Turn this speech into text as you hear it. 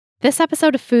This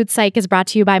episode of Food Psych is brought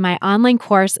to you by my online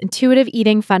course, Intuitive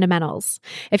Eating Fundamentals.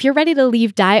 If you're ready to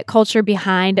leave diet culture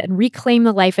behind and reclaim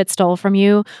the life it stole from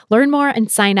you, learn more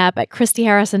and sign up at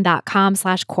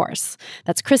christyharrison.com/course.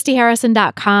 That's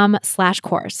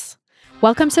christyharrison.com/course.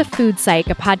 Welcome to Food Psych,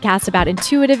 a podcast about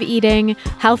intuitive eating,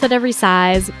 health at every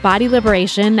size, body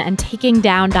liberation, and taking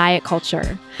down diet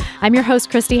culture. I'm your host,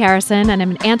 Christy Harrison, and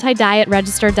I'm an anti-diet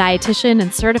registered dietitian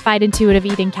and certified intuitive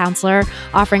eating counselor,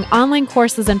 offering online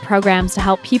courses and programs to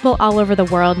help people all over the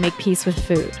world make peace with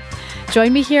food.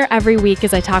 Join me here every week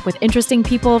as I talk with interesting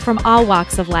people from all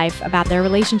walks of life about their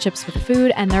relationships with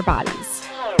food and their bodies.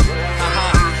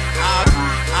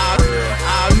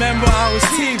 I remember I was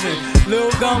teething,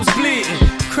 little gums bleeding,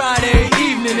 cried every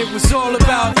evening, it was all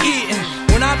about eating.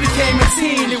 When I became a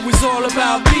teen, it was all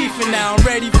about beefing. Now I'm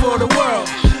ready for the world,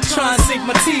 trying to sink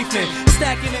my teeth in,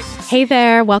 stacking it. Hey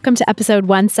there, welcome to episode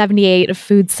 178 of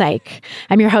Food Psych.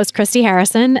 I'm your host, Christy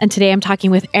Harrison, and today I'm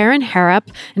talking with Erin Harrop,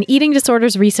 an eating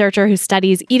disorders researcher who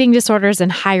studies eating disorders in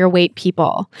higher weight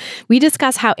people. We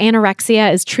discuss how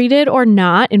anorexia is treated or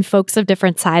not in folks of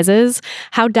different sizes,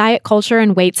 how diet culture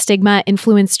and weight stigma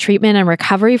influence treatment and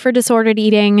recovery for disordered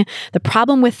eating, the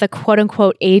problem with the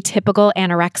quote-unquote atypical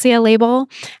anorexia label,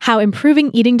 how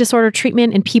improving eating disorder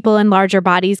treatment in people in larger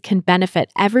bodies can benefit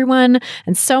everyone,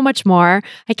 and so much more.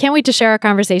 I can't wait to share our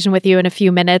conversation with you in a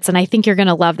few minutes, and I think you're going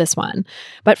to love this one.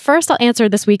 But first, I'll answer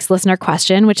this week's listener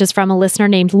question, which is from a listener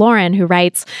named Lauren, who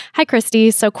writes, "Hi, Christy.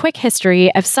 So quick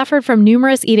history. I've suffered from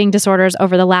numerous eating disorders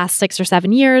over the last 6 or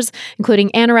 7 years,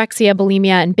 including anorexia,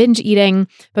 bulimia, and binge eating,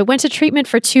 but went to treatment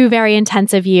for 2 very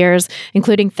intensive years,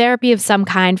 including therapy of some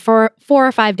kind for 4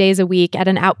 or 5 days a week at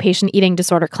an outpatient eating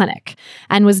disorder clinic,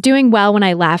 and was doing well when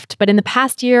I left. But in the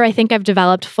past year, I think I've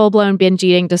developed full-blown binge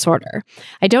eating disorder.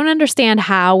 I don't understand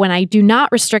how when I do not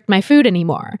restrict my food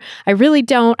anymore. I really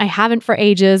don't. I haven't for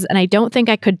ages, and I don't think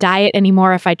I could diet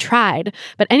anymore if I tried.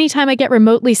 But anytime I get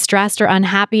remotely stressed or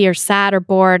unhappy or sad or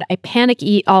bored, I panic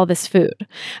eat all this food.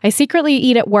 I secretly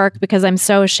eat at work because I'm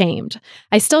so ashamed.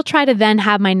 I still try to then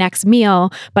have my next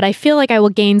meal, but I feel like I will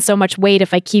gain so much weight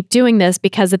if I keep doing this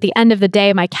because at the end of the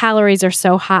day, my calories are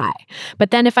so high.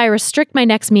 But then if I restrict my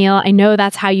next meal, I know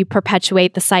that's how you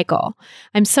perpetuate the cycle.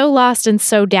 I'm so lost and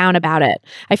so down about it.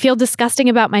 I feel disgusting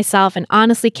about myself and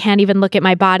honestly can't even look at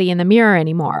my body in the mirror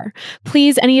anymore.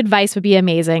 Please, any advice would be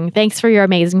amazing. Thanks for your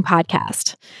amazing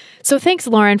podcast." So thanks,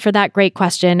 Lauren, for that great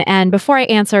question. And before I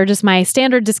answer, just my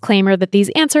standard disclaimer that these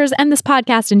answers and this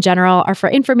podcast in general are for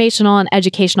informational and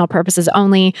educational purposes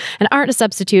only and aren't a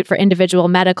substitute for individual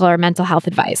medical or mental health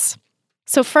advice.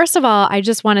 So first of all, I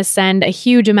just want to send a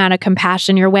huge amount of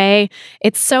compassion your way.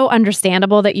 It's so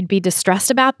understandable that you'd be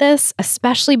distressed about this,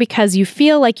 especially because you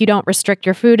feel like you don't restrict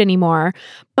your food anymore.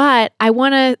 But I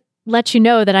want to let you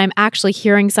know that I'm actually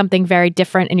hearing something very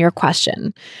different in your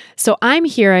question. So I'm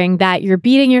hearing that you're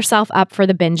beating yourself up for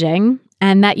the binging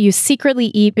and that you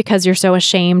secretly eat because you're so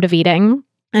ashamed of eating,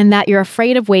 and that you're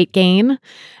afraid of weight gain,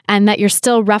 and that you're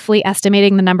still roughly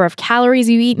estimating the number of calories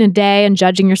you eat in a day and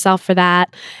judging yourself for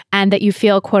that, and that you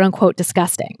feel quote unquote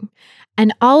disgusting.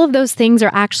 And all of those things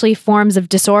are actually forms of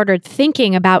disordered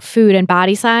thinking about food and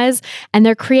body size, and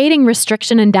they're creating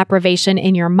restriction and deprivation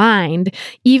in your mind,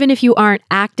 even if you aren't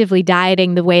actively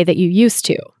dieting the way that you used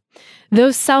to.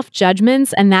 Those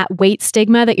self-judgments and that weight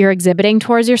stigma that you're exhibiting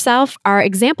towards yourself are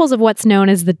examples of what's known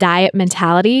as the diet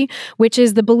mentality, which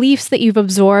is the beliefs that you've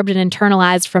absorbed and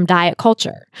internalized from diet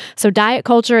culture. So diet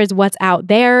culture is what's out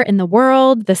there in the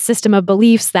world, the system of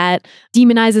beliefs that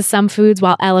demonizes some foods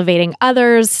while elevating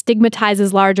others,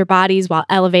 stigmatizes larger bodies while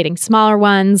elevating smaller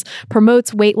ones,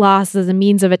 promotes weight loss as a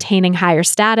means of attaining higher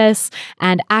status,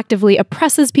 and actively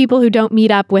oppresses people who don't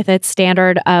meet up with its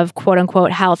standard of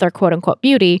quote-unquote health or quote-unquote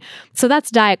beauty. So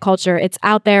that's diet culture. It's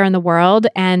out there in the world,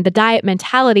 and the diet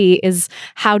mentality is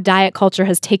how diet culture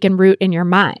has taken root in your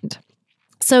mind.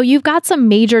 So you've got some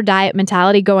major diet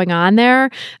mentality going on there,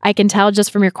 I can tell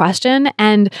just from your question,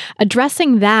 and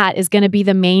addressing that is going to be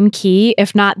the main key,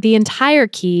 if not the entire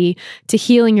key, to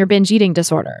healing your binge eating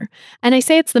disorder. And I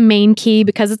say it's the main key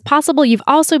because it's possible you've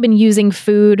also been using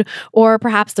food or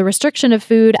perhaps the restriction of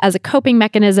food as a coping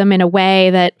mechanism in a way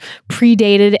that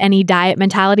predated any diet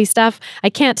mentality stuff.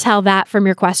 I can't tell that from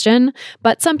your question,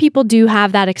 but some people do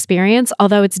have that experience,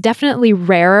 although it's definitely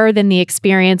rarer than the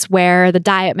experience where the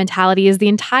diet mentality is the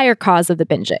entire cause of the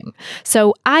binging.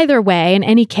 So either way, in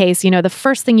any case, the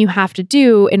first thing you have to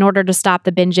do in order to stop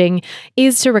the binging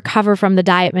is to recover from the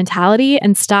diet mentality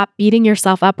and stop beating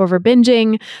yourself up over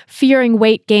binging, fearing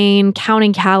weight gain,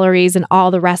 counting calories, and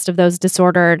all the rest of those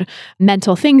disordered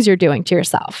mental things you're doing to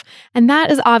yourself. And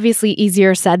that is obviously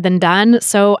easier said than done.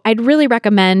 So I'd really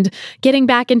recommend getting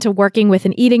back into working with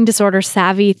an eating disorder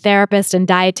savvy therapist and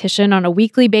dietitian on a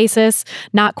weekly basis,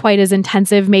 not quite as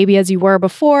intensive maybe as you were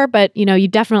before, but you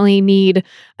definitely need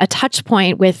a touch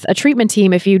point with a treatment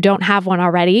team if you don't have one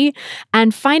already.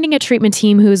 And finding a treatment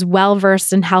team who's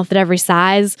well-versed in health at every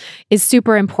size is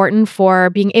super important for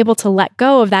being able to let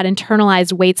go of that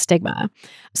internalized weight stigma.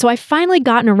 So I've finally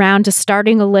gotten around to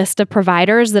starting a list of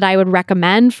providers that I would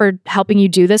recommend for helping you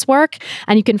do this work.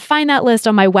 And you can find that list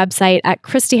on my website at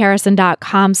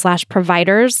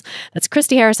christyharrison.com/providers. That's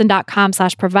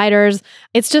christyharrison.com/providers.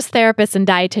 It's just therapists and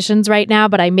dietitians right now,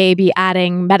 but I may be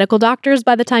adding medical doctors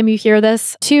by the time you hear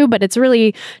this too. But it's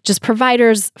really just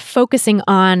providers focusing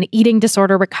on eating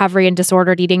disorder recovery and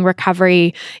disordered eating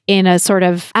recovery in a sort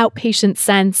of outpatient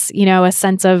sense, a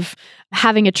sense of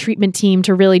having a treatment team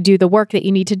to really do the work that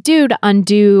you need to do to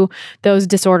undo those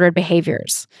disordered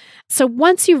behaviors. So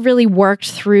once you've really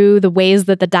worked through the ways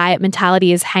that the diet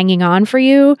mentality is hanging on for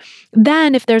you,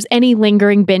 then if there's any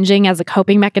lingering binging as a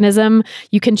coping mechanism,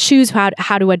 you can choose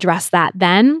how to address that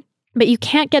then. But you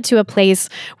can't get to a place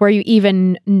where you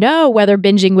even know whether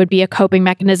binging would be a coping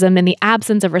mechanism in the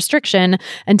absence of restriction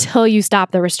until you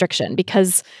stop the restriction,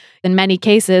 because in many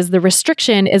cases, the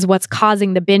restriction is what's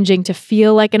causing the binging to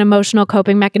feel like an emotional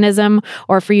coping mechanism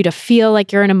or for you to feel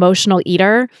like you're an emotional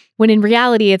eater, when in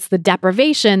reality, it's the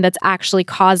deprivation that's actually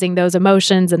causing those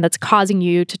emotions and that's causing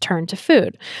you to turn to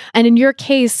food. And in your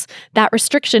case, that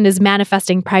restriction is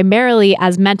manifesting primarily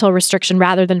as mental restriction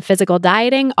rather than physical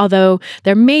dieting, although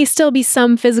there may still be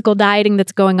some physical dieting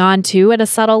that's going on too at a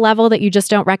subtle level that you just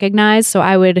don't recognize. So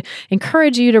I would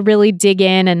encourage you to really dig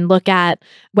in and look at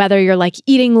whether you're like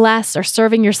eating less or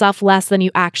serving yourself less than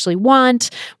you actually want,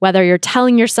 whether you're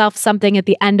telling yourself something at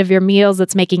the end of your meals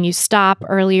that's making you stop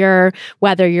earlier,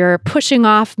 whether you're pushing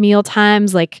off meal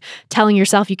times, like telling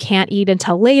yourself you can't eat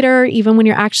until later, even when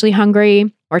you're actually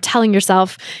hungry, or telling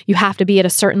yourself you have to be at a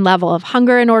certain level of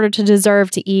hunger in order to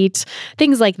deserve to eat.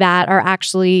 Things like that are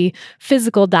actually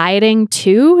physical dieting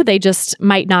too. They just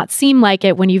might not seem like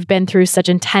it when you've been through such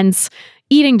intense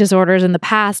eating disorders in the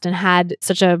past and had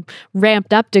such a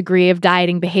ramped up degree of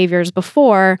dieting behaviors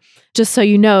before. Just so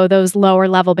you know, those lower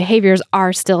level behaviors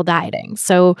are still dieting.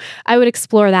 So I would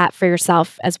explore that for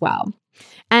yourself as well.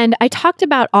 And I talked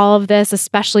about all of this,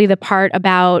 especially the part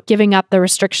about giving up the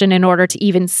restriction in order to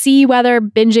even see whether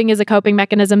binging is a coping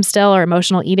mechanism still or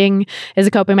emotional eating is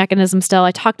a coping mechanism still.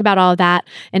 I talked about all of that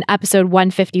in episode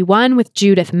 151 with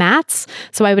Judith Matz.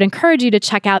 So I would encourage you to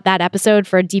check out that episode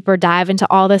for a deeper dive into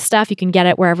all this stuff. You can get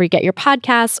it wherever you get your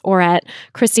podcasts or at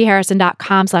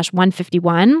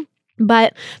christyharrison.com/151.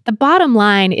 But the bottom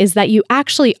line is that you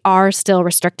actually are still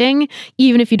restricting,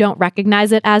 even if you don't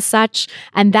recognize it as such.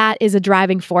 And that is a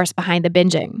driving force behind the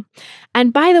binging.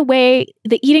 And by the way,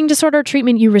 the eating disorder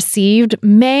treatment you received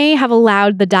may have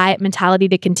allowed the diet mentality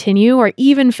to continue or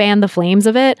even fan the flames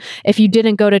of it if you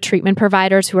didn't go to treatment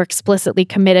providers who are explicitly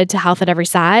committed to health at every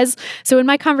size. So in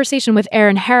my conversation with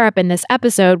Erin Harrop in this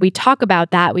episode, we talk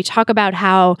about that. We talk about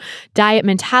how diet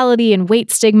mentality and weight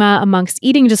stigma amongst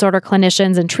eating disorder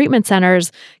clinicians and treatment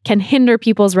centers can hinder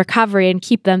people's recovery and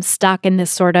keep them stuck in this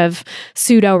sort of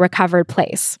pseudo-recovered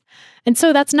place. And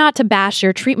so that's not to bash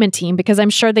your treatment team, because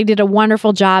I'm sure they did a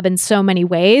wonderful job in so many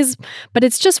ways, but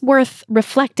it's just worth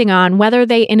reflecting on whether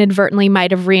they inadvertently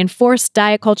might have reinforced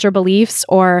diet culture beliefs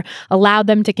or allowed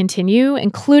them to continue,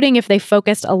 including if they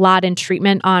focused a lot in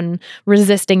treatment on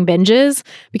resisting binges,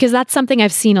 because that's something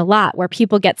I've seen a lot, where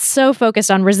people get so focused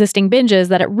on resisting binges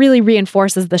that it really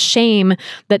reinforces the shame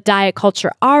that diet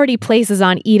culture already places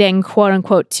on eating quote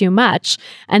unquote too much.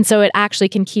 And so it actually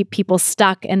can keep people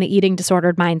stuck in the eating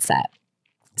disordered mindset.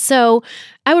 So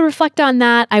I would reflect on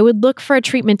that. I would look for a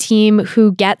treatment team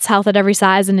who gets health at every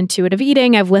size and intuitive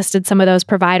eating. I've listed some of those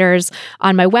providers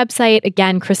on my website,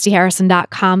 again,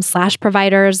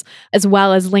 christyharrison.com/providers, as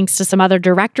well as links to some other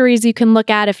directories you can look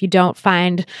at if you don't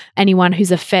find anyone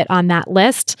who's a fit on that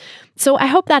list. So I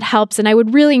hope that helps. And I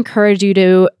would really encourage you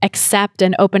to accept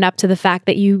and open up to the fact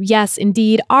that you, yes,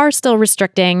 indeed, are still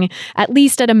restricting, at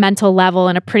least at a mental level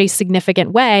in a pretty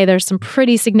significant way. There's some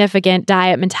pretty significant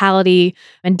diet mentality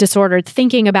and disordered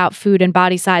thinking about food and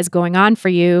body size going on for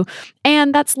you.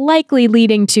 And that's likely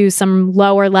leading to some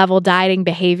lower level dieting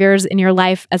behaviors in your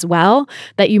life as well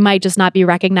that you might just not be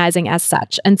recognizing as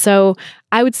such. And so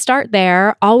I would start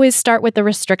there, always start with the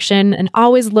restriction and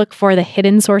always look for the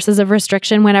hidden sources of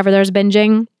restriction whenever there's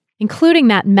binging, including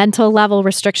that mental level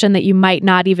restriction that you might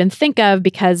not even think of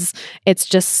because it's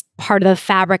just part of the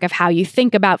fabric of how you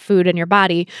think about food in your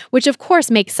body, which of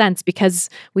course makes sense because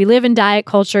we live in diet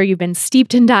culture. You've been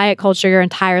steeped in diet culture your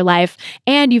entire life,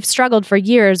 and you've struggled for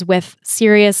years with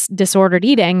serious disordered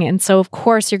eating. And so of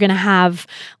course you're going to have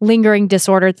lingering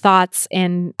disordered thoughts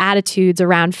and attitudes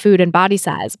around food and body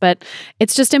size. But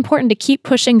it's just important to keep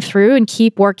pushing through and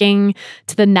keep working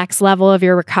to the next level of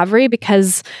your recovery,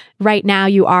 because right now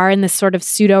you are in this sort of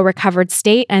pseudo recovered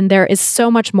state, and there is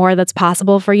so much more that's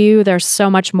possible for you. There's so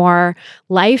much more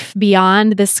life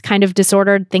beyond this kind of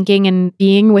disordered thinking and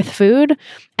being with food.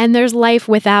 And there's life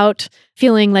without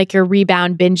feeling like you're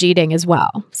rebound binge eating as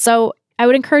well. So I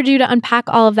would encourage you to unpack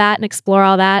all of that and explore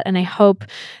all that. And I hope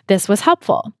this was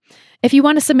helpful. If you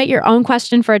want to submit your own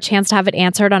question for a chance to have it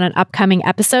answered on an upcoming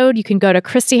episode, you can go to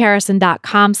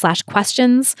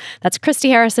christyharrison.com/questions. That's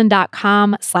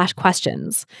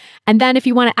christyharrison.com/questions. And then if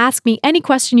you want to ask me any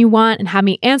question you want and have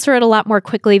me answer it a lot more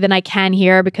quickly than I can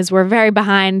here, because we're very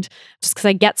behind just because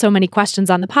I get so many questions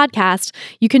on the podcast,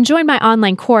 you can join my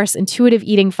online course, Intuitive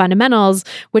Eating Fundamentals,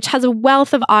 which has a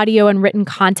wealth of audio and written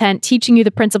content teaching you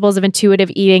the principles of intuitive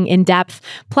eating in depth,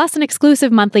 plus an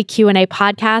exclusive monthly Q&A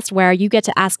podcast where you get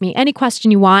to ask me any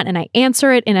question you want and I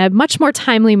answer it in a much more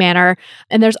timely manner.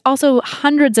 And there's also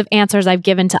hundreds of answers I've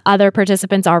given to other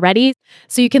participants already.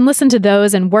 So you can listen to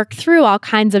those and work through all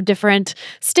kinds of different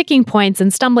sticking points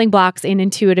and stumbling blocks in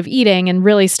intuitive eating and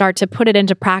really start to put it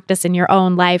into practice in your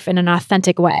own life in an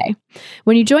authentic way.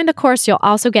 When you join the course, you'll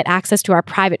also get access to our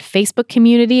private Facebook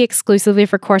community exclusively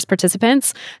for course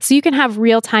participants. So you can have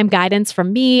real-time guidance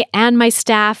from me and my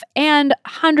staff and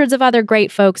hundreds of other great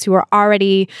folks who are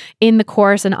already in the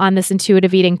course and on this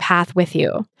intuitive eating path with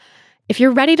you. If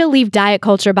you're ready to leave diet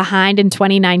culture behind in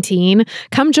 2019,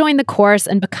 come join the course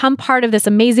and become part of this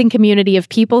amazing community of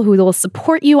people who will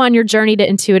support you on your journey to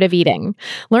intuitive eating.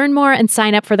 Learn more and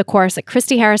sign up for the course at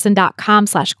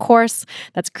christyharrison.com/course.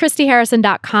 That's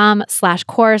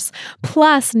christyharrison.com/course.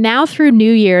 Plus, now through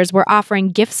New Year's, we're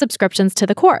offering gift subscriptions to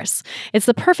the course. It's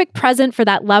the perfect present for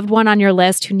that loved one on your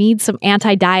list who needs some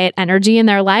anti-diet energy in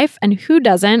their life, and who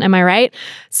doesn't, am I right?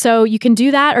 So you can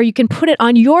do that, or you can put it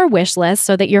on your wish list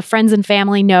so that your friends and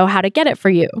family know how to get it for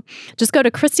you. Just go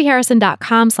to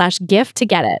christyharrison.com/gift to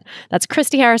get it. That's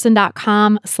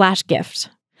christyharrison.com/gift.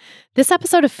 This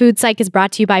episode of Food Psych is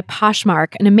brought to you by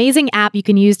Poshmark, an amazing app you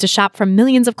can use to shop from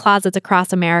millions of closets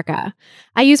across America.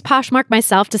 I use Poshmark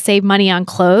myself to save money on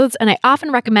clothes, and I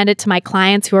often recommend it to my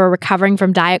clients who are recovering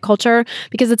from diet culture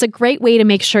because it's a great way to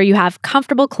make sure you have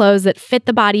comfortable clothes that fit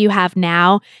the body you have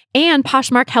now, and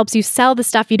Poshmark helps you sell the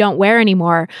stuff you don't wear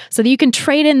anymore so that you can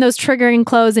trade in those triggering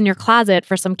clothes in your closet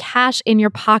for some cash in your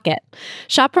pocket.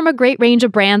 Shop from a great range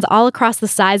of brands all across the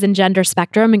size and gender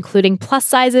spectrum, including plus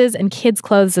sizes and kids'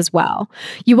 clothes as well.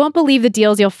 You won't believe the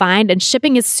deals you'll find, and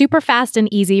shipping is super fast and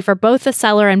easy for both the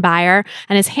seller and buyer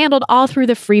and is handled all through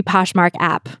the free Poshmark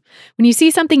app. When you see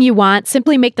something you want,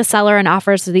 simply make the seller an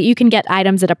offer so that you can get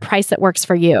items at a price that works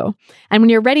for you. And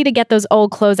when you're ready to get those old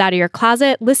clothes out of your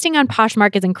closet, listing on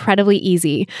Poshmark is incredibly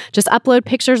easy. Just upload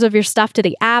pictures of your stuff to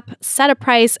the app, set a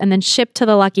price, and then ship to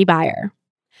the lucky buyer.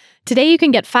 Today, you can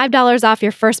get $5 off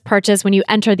your first purchase when you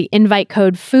enter the invite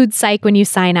code FOODPSYCH when you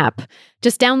sign up.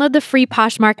 Just download the free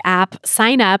Poshmark app,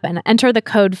 sign up, and enter the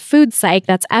code FOODPSYCH,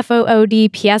 that's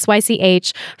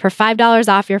FOODPSYCH, for $5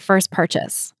 off your first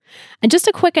purchase. And just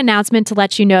a quick announcement to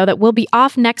let you know that we'll be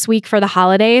off next week for the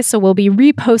holidays, so we'll be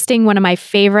reposting one of my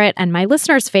favorite and my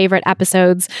listeners' favorite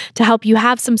episodes to help you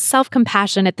have some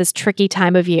self-compassion at this tricky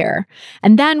time of year.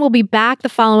 And then we'll be back the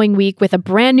following week with a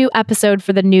brand new episode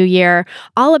for the new year,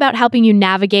 all about helping you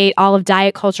navigate all of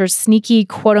diet culture's sneaky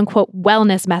quote-unquote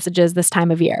wellness messages this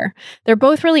time of year. They're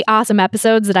both really awesome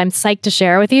episodes that I'm psyched to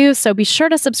share with you, so be sure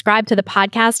to subscribe to the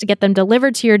podcast to get them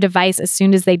delivered to your device as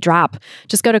soon as they drop.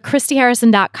 Just go to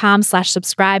christyharrison.com/subscribe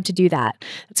to do that.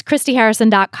 That's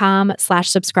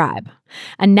christyharrison.com/subscribe.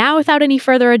 And now, without any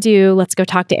further ado, let's go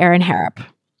talk to Erin Harrop.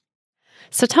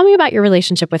 So tell me about your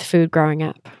relationship with food growing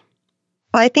up.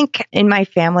 Well, I think in my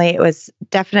family, it was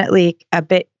definitely a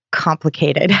bit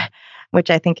complicated,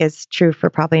 which I think is true for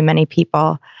probably many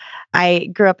people. I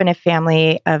grew up in a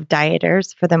family of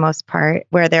dieters for the most part,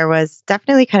 where there was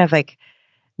definitely kind of like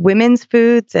women's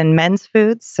foods and men's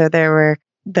foods. So there were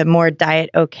the more diet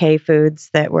okay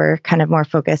foods that were kind of more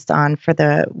focused on for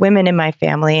the women in my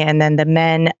family. And then the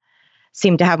men,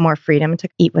 seemed to have more freedom to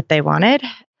eat what they wanted.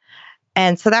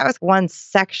 And so that was one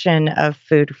section of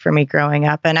food for me growing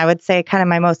up. And I would say kind of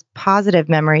my most positive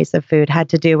memories of food had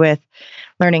to do with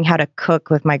learning how to cook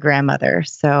with my grandmother.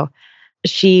 So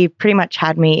she pretty much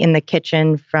had me in the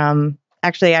kitchen from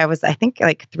actually, I was, I think,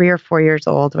 like 3 or 4 years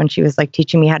old when she was like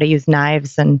teaching me how to use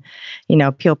knives and,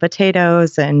 peel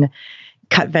potatoes and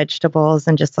cut vegetables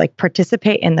and just like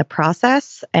participate in the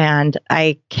process. And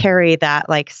I carry that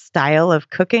like style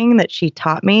of cooking that she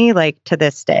taught me like to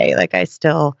this day. Like I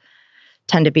still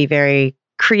tend to be very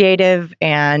creative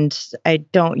and I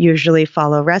don't usually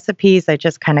follow recipes. I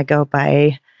just kind of go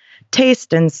by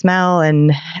taste and smell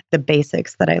and the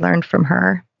basics that I learned from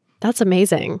her. That's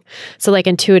amazing. So like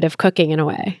intuitive cooking in a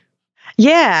way.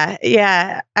 Yeah.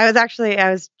 Yeah. I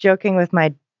was joking with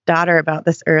my daughter about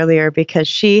this earlier because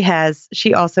she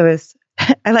also is,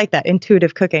 I like that,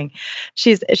 intuitive cooking.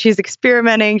 She's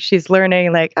experimenting, she's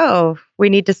learning like, oh, we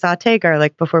need to saute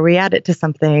garlic before we add it to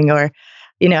something, or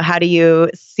how do you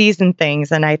season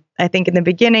things? And I think in the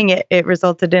beginning, it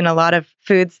resulted in a lot of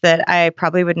foods that I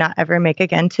probably would not ever make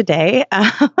again today.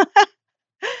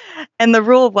 And the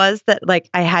rule was that like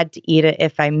I had to eat it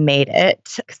if I made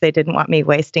it because they didn't want me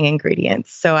wasting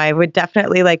ingredients. So I would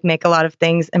definitely like make a lot of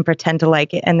things and pretend to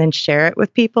like it and then share it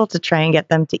with people to try and get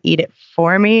them to eat it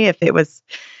for me if it was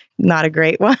not a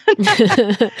great one.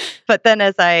 But then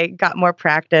as I got more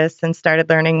practice and started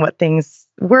learning what things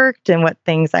worked and what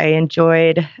things I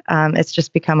enjoyed, it's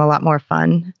just become a lot more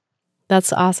fun.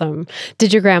 That's awesome.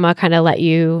 Did your grandma kind of let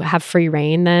you have free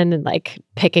reign then and like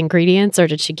pick ingredients, or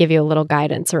did she give you a little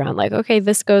guidance around like, okay,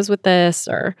 this goes with this,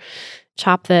 or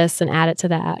chop this and add it to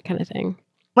that kind of thing?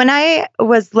 When I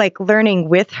was like learning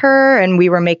with her and we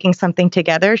were making something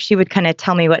together, she would kind of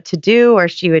tell me what to do, or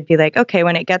she would be like, okay,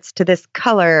 when it gets to this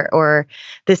color or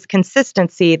this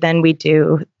consistency, then we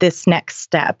do this next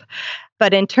step.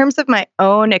 But in terms of my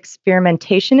own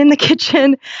experimentation in the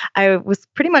kitchen, I was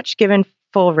pretty much given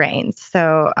full reign.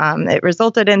 So it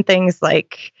resulted in things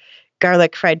like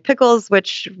garlic fried pickles,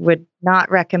 which would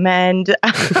not recommend.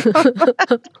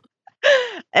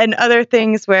 And other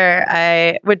things where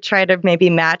I would try to maybe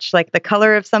match like the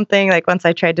color of something. Like once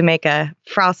I tried to make a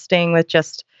frosting with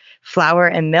just flour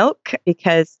and milk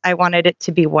because I wanted it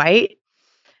to be white.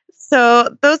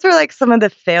 So those were like some of the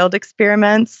failed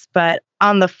experiments. But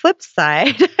on the flip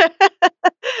side,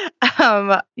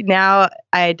 now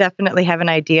I definitely have an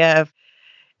idea of,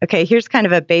 okay, here's kind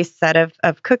of a base set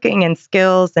of cooking and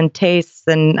skills and tastes,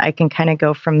 and I can kind of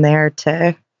go from there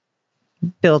to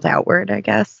build outward, I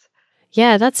guess.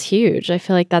 Yeah, that's huge. I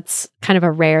feel like that's kind of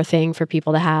a rare thing for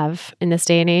people to have in this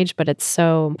day and age, but it's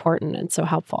so important and so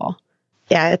helpful.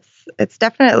 Yeah, it's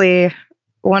definitely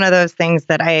one of those things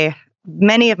that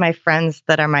many of my friends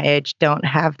that are my age don't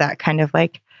have that kind of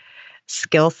like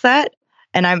skill set.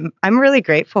 And I'm really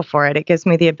grateful for it. It gives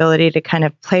me the ability to kind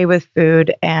of play with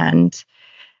food and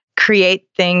create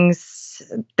things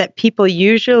that people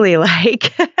usually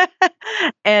like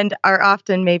and are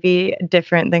often maybe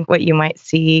different than what you might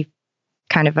see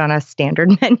kind of on a standard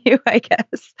menu, I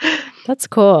guess. That's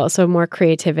cool. So more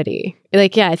creativity.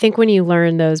 Like, yeah, I think when you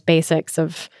learn those basics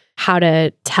of how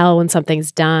to tell when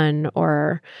something's done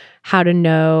or how to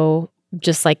know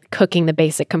just like cooking the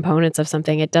basic components of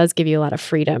something, it does give you a lot of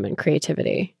freedom and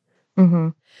creativity. Mm-hmm.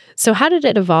 So how did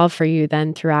it evolve for you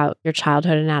then throughout your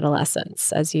childhood and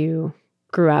adolescence as you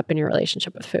grew up in your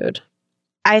relationship with food?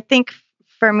 I think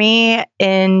for me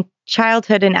in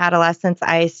childhood and adolescence,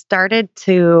 I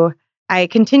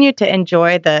continued to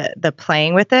enjoy the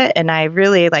playing with it. And I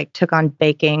really like took on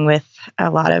baking with a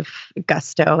lot of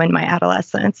gusto in my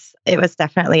adolescence. It was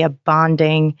definitely a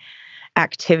bonding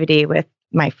activity with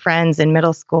my friends in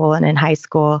middle school and in high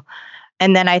school.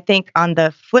 And then I think on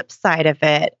the flip side of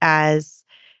it, as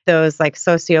those like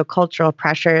sociocultural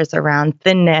pressures around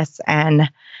thinness and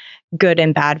good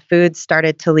and bad foods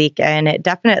started to leak in, it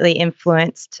definitely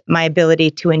influenced my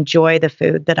ability to enjoy the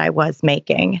food that I was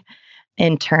making.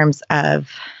 In terms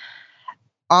of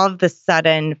all of the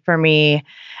sudden for me,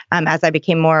 as I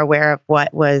became more aware of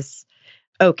what was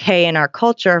okay in our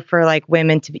culture for like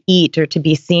women to eat or to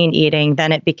be seen eating,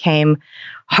 then it became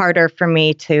harder for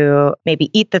me to maybe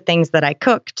eat the things that I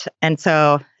cooked. And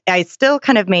so I still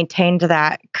kind of maintained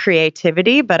that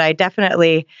creativity, but I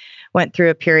definitely went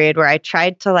through a period where I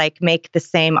tried to like make the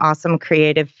same awesome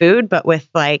creative food, but with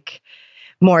like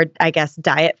more, I guess,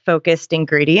 diet focused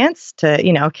ingredients to,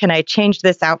 can I change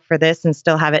this out for this and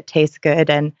still have it taste good?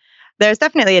 And there's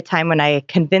definitely a time when I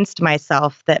convinced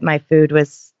myself that my food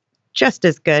was just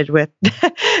as good with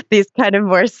these kind of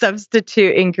more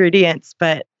substitute ingredients.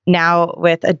 But now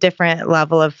with a different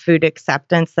level of food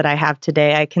acceptance that I have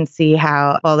today, I can see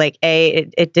how, well, like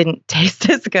it didn't taste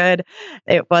as good.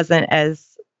 It wasn't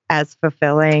as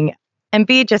fulfilling. And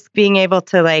B, just being able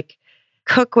to like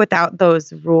cook without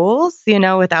those rules,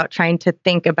 without trying to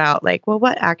think about like, well,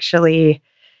 what actually,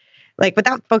 like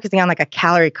without focusing on like a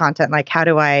calorie content, like how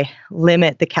do I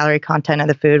limit the calorie content of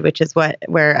the food, which is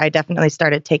where I definitely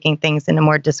started taking things in a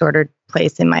more disordered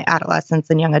place in my adolescence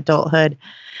and young adulthood.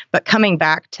 But coming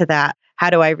back to that, how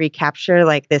do I recapture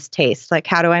like this taste? Like,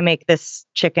 how do I make this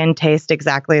chicken taste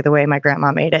exactly the way my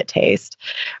grandma made it taste?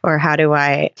 Or how do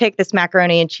I take this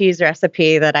macaroni and cheese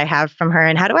recipe that I have from her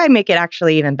and how do I make it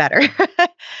actually even better?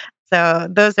 So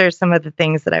those are some of the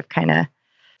things that I've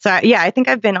I think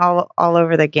I've been all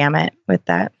over the gamut with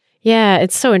that. Yeah,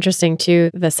 it's so interesting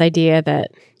too, this idea that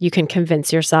you can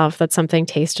convince yourself that something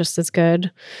tastes just as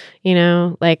good.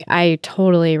 Like I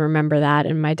totally remember that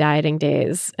in my dieting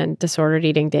days and disordered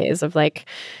eating days of like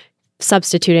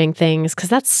substituting things, because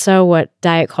that's so what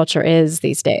diet culture is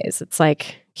these days. It's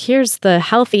like, here's the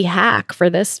healthy hack for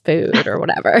this food or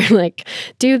whatever. Like,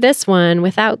 do this one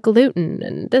without gluten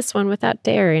and this one without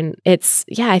dairy. And it's,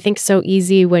 I think so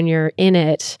easy when you're in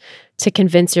it to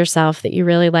convince yourself that you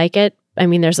really like it. I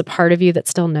mean, there's a part of you that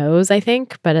still knows, I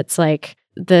think, but it's like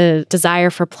the desire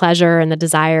for pleasure and the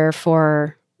desire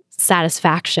for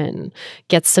satisfaction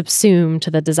gets subsumed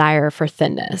to the desire for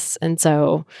thinness. And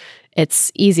so it's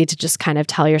easy to just kind of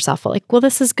tell yourself, like, well,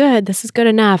 this is good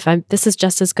enough. This is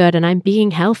just as good and I'm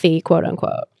being healthy, quote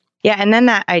unquote. Yeah. And then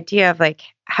that idea of like,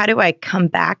 how do I come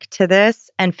back to this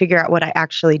and figure out what I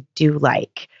actually do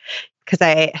like? Because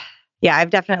I've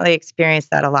definitely experienced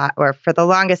that a lot, where for the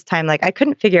longest time, like I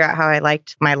couldn't figure out how I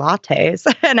liked my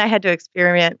lattes and I had to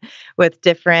experiment with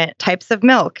different types of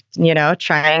milk,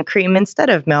 trying cream instead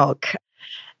of milk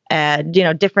and,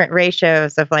 different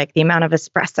ratios of like the amount of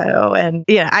espresso. And,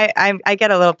 I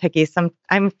get a little picky.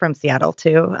 I'm from Seattle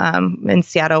too. In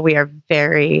Seattle, we are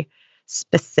very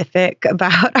specific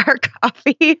about our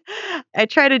coffee. I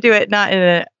try to do it not in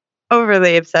an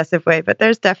overly obsessive way, but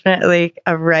there's definitely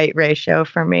a right ratio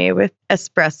for me with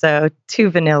espresso to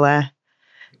vanilla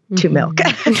to milk.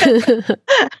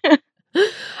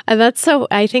 And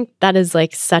I think that is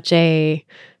like such a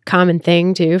common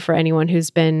thing too for anyone who's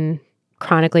been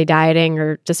chronically dieting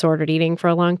or disordered eating for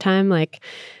a long time. Like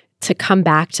to come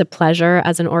back to pleasure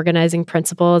as an organizing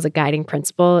principle, as a guiding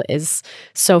principle is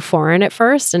so foreign at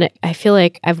first. And I feel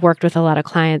like I've worked with a lot of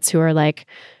clients who are like,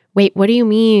 wait, what do you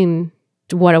mean?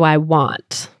 What do I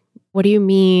want? What do you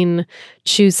mean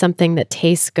choose something that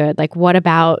tastes good? Like, what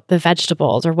about the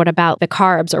vegetables or what about the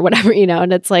carbs or whatever,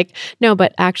 And it's like, no,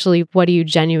 but actually, what do you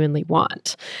genuinely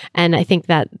want? And I think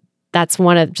that's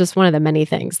one of the many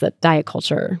things that diet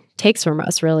culture takes from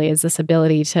us, really, is this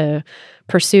ability to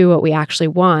pursue what we actually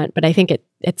want. But I think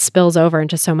it spills over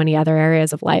into so many other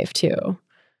areas of life too.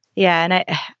 Yeah. And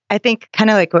I think kind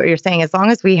of like what you're saying, as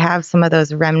long as we have some of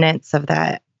those remnants of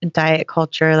that diet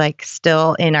culture like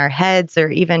still in our heads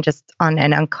or even just on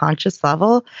an unconscious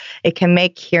level, it can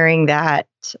make hearing that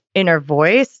inner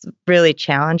voice really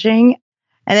challenging.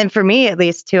 And then for me, at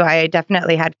least too, I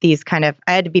definitely had I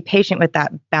had to be patient with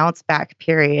that bounce back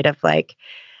period of like,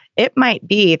 it might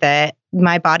be that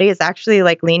my body is actually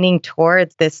like leaning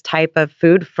towards this type of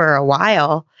food for a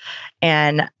while.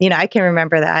 And, I can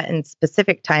remember that in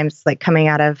specific times, like coming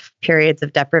out of periods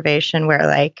of deprivation where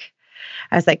like,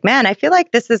 I was like, man, I feel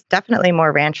like this is definitely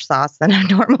more ranch sauce than a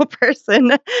normal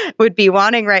person would be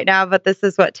wanting right now, but this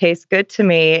is what tastes good to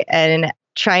me. And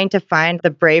trying to find the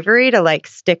bravery to like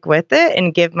stick with it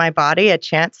and give my body a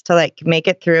chance to like make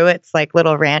it through its like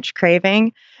little ranch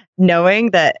craving,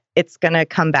 knowing that it's going to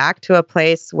come back to a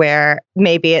place where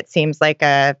maybe it seems like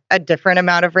a different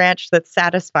amount of ranch that's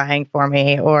satisfying for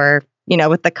me. Or,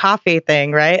 with the coffee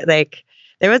thing, right? Like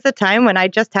there was a time when I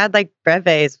just had like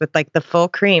brevets with like the full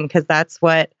cream because that's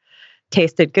what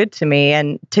tasted good to me.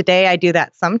 And today I do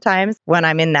that sometimes when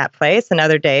I'm in that place, and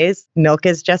other days milk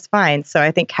is just fine. So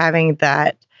I think having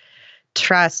that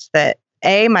trust that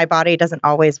A, my body doesn't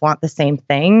always want the same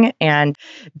thing, and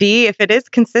B, if it is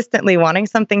consistently wanting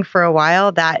something for a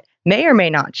while, that may or may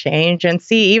not change. And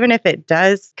C, even if it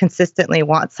does consistently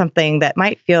want something that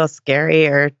might feel scary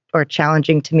or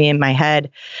challenging to me in my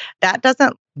head, that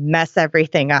doesn't mess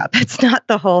everything up. It's not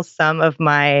the whole sum of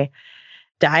my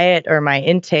diet or my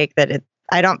intake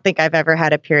I don't think I've ever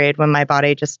had a period when my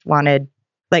body just wanted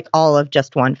like all of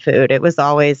just one food. It was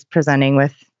always presenting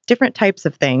with different types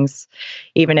of things,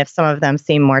 even if some of them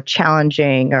seem more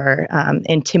challenging or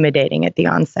intimidating at the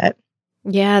onset.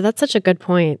 Yeah, that's such a good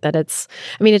point that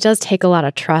it does take a lot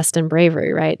of trust and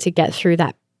bravery, right, to get through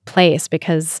that place,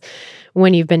 because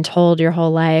when you've been told your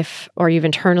whole life, or you've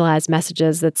internalized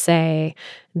messages that say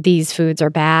these foods are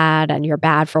bad and you're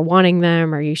bad for wanting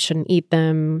them, or you shouldn't eat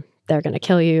them, they're going to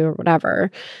kill you or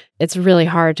whatever. It's really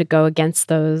hard to go against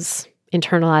those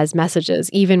internalized messages,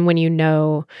 even when you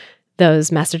know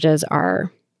those messages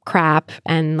are crap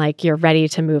and like you're ready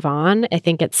to move on. I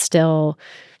think it still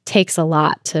takes a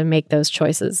lot to make those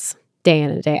choices day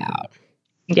in and day out.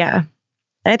 Yeah.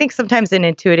 And I think sometimes in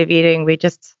intuitive eating,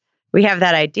 we have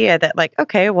that idea that like,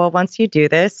 okay, well, once you do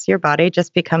this, your body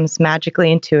just becomes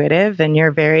magically intuitive and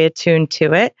you're very attuned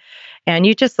to it. And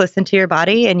you just listen to your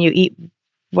body and you eat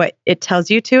what it tells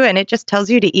you to. And it just tells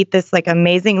you to eat this like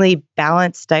amazingly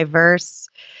balanced, diverse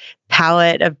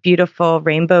palette of beautiful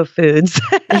rainbow foods.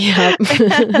 Yep.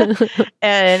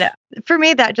 And for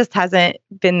me, that just hasn't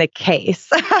been the case.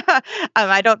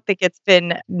 I don't think it's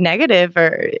been negative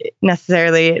or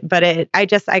necessarily, but I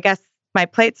guess my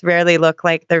plates rarely look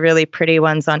like the really pretty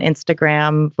ones on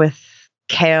Instagram with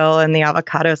kale and the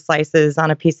avocado slices on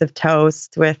a piece of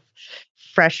toast with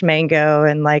fresh mango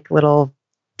and like little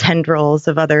tendrils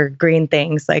of other green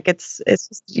things. Like it's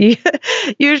just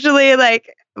usually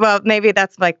like, well, maybe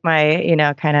that's like my,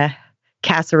 kind of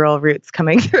casserole roots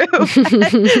coming through.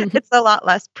 It's a lot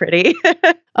less pretty.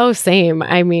 Oh, same.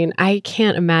 I mean, I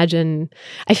can't imagine.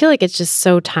 I feel like it's just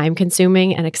so time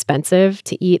consuming and expensive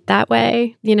to eat that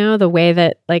way, the way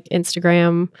that like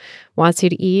Instagram wants you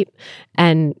to eat.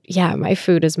 And yeah, my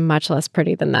food is much less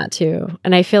pretty than that too.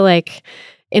 And I feel like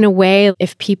in a way,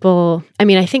 if people,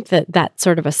 I think that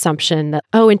sort of assumption that,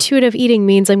 oh, intuitive eating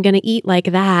means I'm going to eat like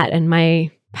that and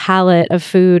my palette of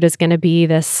food is going to be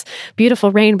this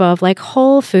beautiful rainbow of like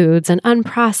whole foods and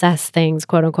unprocessed things,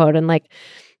 quote unquote, and like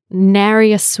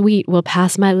nary a sweet will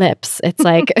pass my lips. It's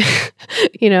like,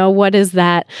 what is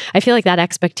that? I feel like that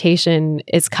expectation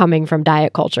is coming from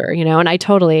diet culture, and I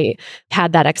totally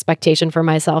had that expectation for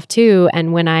myself too.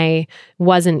 And when I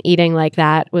wasn't eating like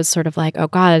that, was sort of like, oh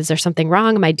God, is there something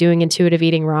wrong? Am I doing intuitive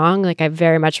eating wrong? Like I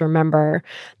very much remember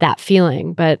that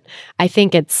feeling, but I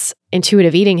think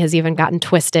intuitive eating has even gotten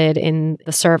twisted in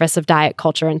the service of diet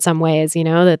culture in some ways,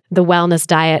 that the wellness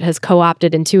diet has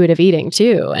co-opted intuitive eating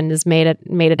too, and has made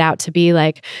it out to be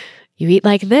like, you eat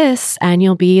like this and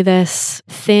you'll be this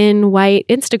thin white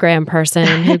Instagram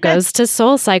person who goes to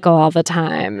Soul Cycle all the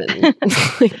time. And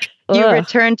like, you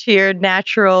return to your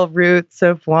natural roots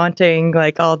of wanting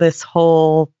like all this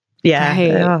whole, yeah.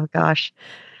 Right. Oh gosh.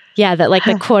 Yeah, that like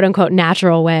the quote unquote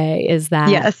natural way is that.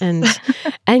 Yes.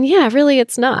 And yeah, really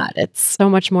it's not. It's so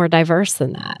much more diverse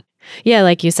than that. Yeah,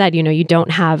 like you said, you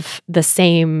don't have the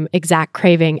same exact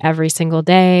craving every single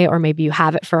day, or maybe you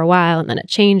have it for a while and then it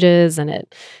changes and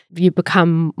you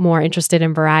become more interested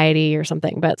in variety or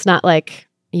something. But it's not like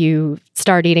you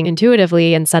start eating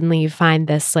intuitively and suddenly you find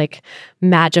this like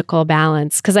magical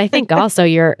balance. Because I think also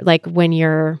you're like when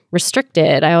you're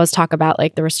restricted, I always talk about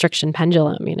like the restriction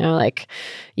pendulum, like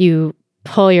you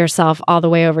pull yourself all the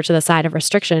way over to the side of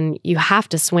restriction, you have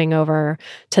to swing over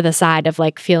to the side of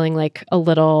like feeling like a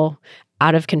little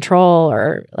out of control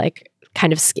or like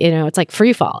kind of, it's like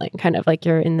free falling, kind of like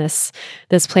you're in this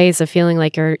place of feeling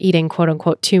like you're eating quote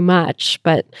unquote too much,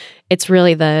 but it's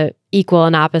really the equal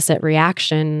and opposite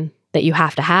reaction that you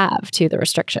have to the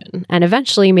restriction. And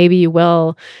eventually maybe you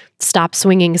will stop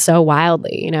swinging so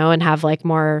wildly, and have like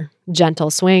more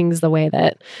gentle swings the way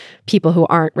that people who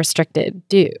aren't restricted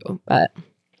do, but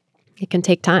it can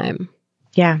take time.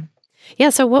 Yeah. Yeah.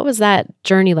 So what was that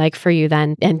journey like for you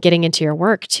then, and getting into your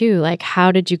work too? Like,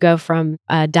 how did you go from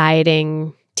a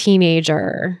dieting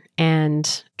teenager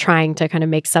and trying to kind of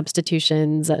make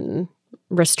substitutions and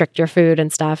restrict your food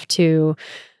and stuff to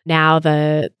now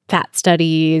the fat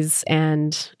studies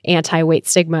and anti-weight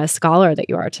stigma scholar that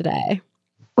you are today?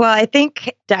 Well, I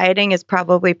think dieting is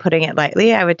probably putting it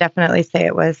lightly. I would definitely say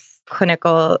it was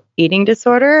clinical eating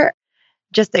disorder.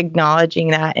 Just acknowledging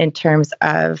that in terms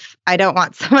of, I don't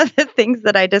want some of the things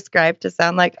that I described to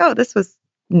sound like, oh, this was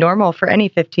normal for any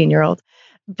 15-year-old.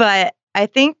 But I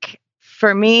think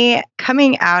for me,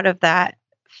 coming out of that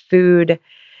food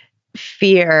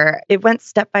fear, it went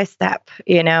step by step,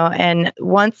 and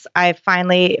once I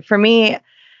finally, for me,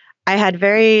 I had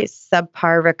very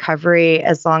subpar recovery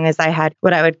as long as I had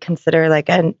what I would consider like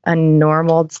a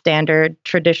normal, standard,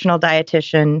 traditional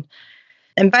dietitian.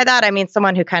 And by that, I mean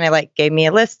someone who kind of like gave me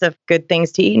a list of good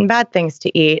things to eat and bad things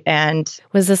to eat. And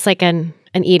was this like an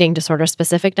eating disorder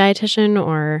specific dietitian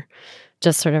or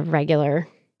just sort of regular?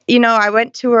 I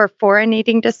went to her for an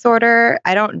eating disorder.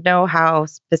 I don't know how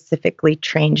specifically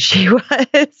trained she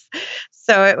was.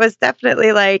 So it was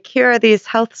definitely like, here are these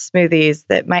health smoothies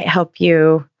that might help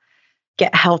you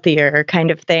get healthier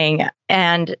kind of thing.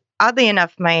 And oddly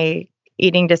enough, my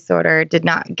eating disorder did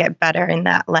not get better in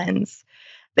that lens.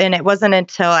 And it wasn't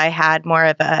until I had more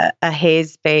of a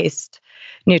Hays-based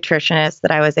nutritionist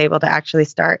that I was able to actually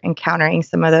start encountering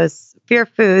some of those fear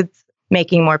foods,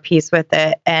 making more peace with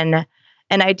it. And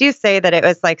I do say that it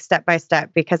was like step by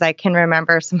step, because I can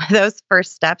remember some of those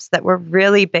first steps that were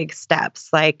really big steps,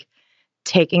 like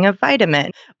taking a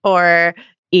vitamin or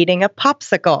eating a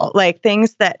popsicle, like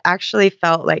things that actually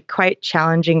felt like quite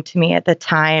challenging to me at the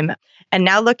time. And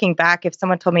now looking back, if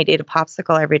someone told me to eat a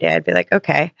popsicle every day, I'd be like,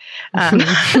 okay.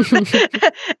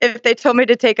 If they told me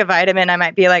to take a vitamin, I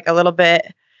might be like a little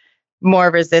bit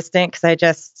more resistant, because I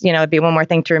just, it'd be one more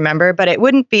thing to remember, but it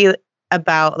wouldn't be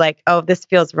about like, oh, this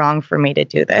feels wrong for me to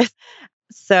do this.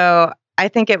 So I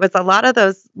think it was a lot of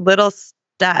those little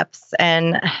steps.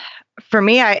 And for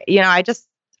me, I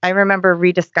remember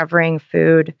rediscovering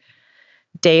food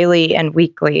daily and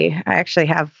weekly. I actually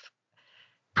have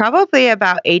probably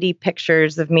about 80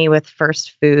 pictures of me with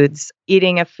first foods,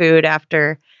 eating a food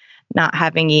after not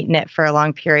having eaten it for a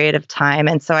long period of time.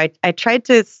 And so I tried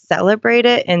to celebrate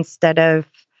it instead of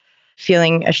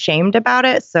feeling ashamed about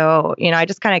it. So, I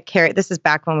just kind of carried, this is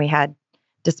back when we had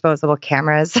disposable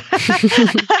cameras.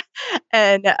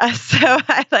 And so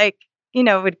I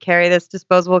would carry this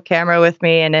disposable camera with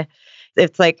me. And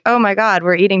it's like, oh my God,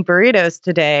 we're eating burritos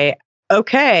today.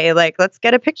 Okay, like let's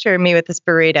get a picture of me with this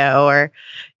burrito, or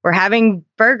we're having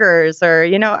burgers, or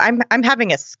I'm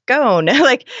having a scone,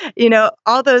 like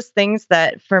all those things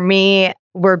that for me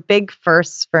were big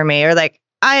firsts for me, or like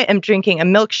I am drinking a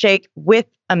milkshake with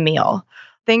a meal.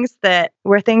 Things that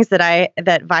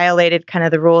violated kind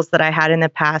of the rules that I had in the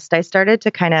past. I started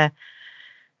to kind of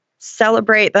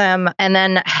celebrate them, and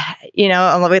then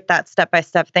with that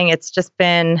step-by-step thing, it's just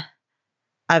been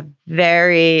a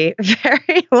very,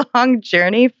 very long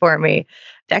journey for me,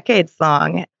 decades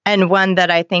long. And one that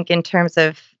I think in terms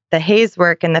of the Hays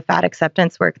work and the fat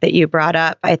acceptance work that you brought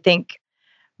up, I think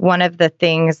one of the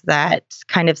things that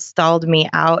kind of stalled me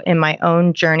out in my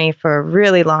own journey for a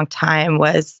really long time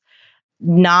was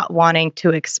not wanting to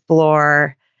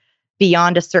explore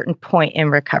beyond a certain point in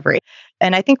recovery.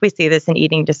 And I think we see this in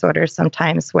eating disorders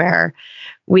sometimes, where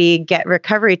we get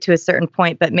recovery to a certain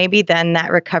point, but maybe then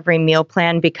that recovery meal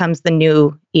plan becomes the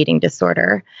new eating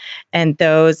disorder. And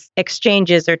those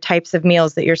exchanges or types of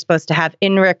meals that you're supposed to have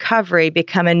in recovery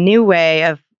become a new way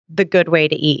of the good way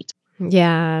to eat.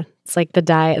 Yeah. It's like the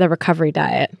diet, the recovery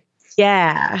diet.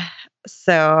 Yeah.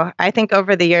 So I think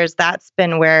over the years, that's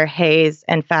been where Hays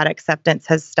and fat acceptance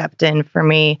has stepped in for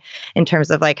me in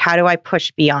terms of like, how do I push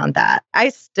beyond that? I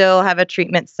still have a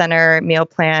treatment center meal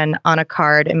plan on a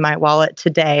card in my wallet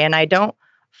today, and I don't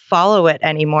follow it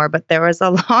anymore, but there was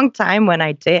a long time when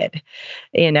I did,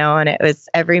 and it was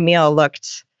every meal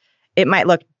it might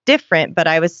look different, but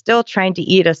I was still trying to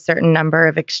eat a certain number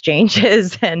of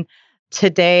exchanges. And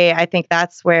today, I think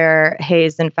that's where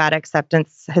Hays and fat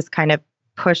acceptance has kind of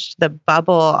pushed the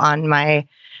bubble on my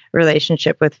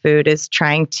relationship with food, is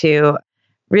trying to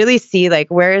really see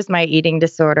like, where is my eating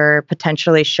disorder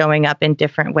potentially showing up in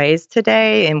different ways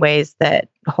today, in ways that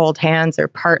hold hands or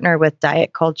partner with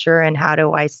diet culture, and how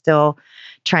do I still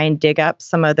try and dig up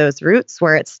some of those roots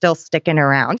where it's still sticking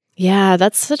around? Yeah,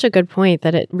 that's such a good point,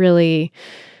 that it really,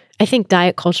 I think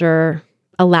diet culture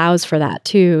allows for that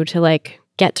too, to like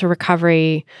get to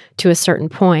recovery to a certain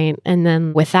point. And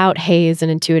then without Hays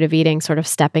and intuitive eating sort of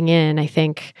stepping in, I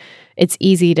think it's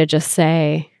easy to just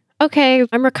say, okay,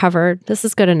 I'm recovered. This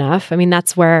is good enough. I mean,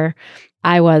 that's where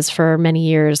I was for many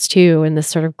years too, in this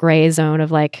sort of gray zone of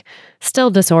like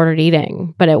still disordered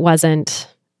eating, but it wasn't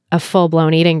a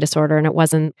full-blown eating disorder, and it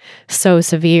wasn't so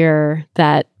severe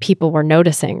that people were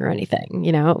noticing or anything.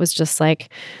 It was just like,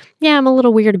 yeah, I'm a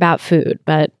little weird about food,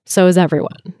 but so is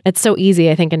everyone. It's so easy,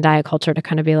 I think, in diet culture to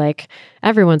kind of be like,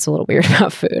 everyone's a little weird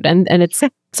about food. And it's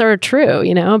sort of true,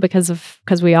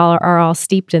 because we all are all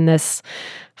steeped in this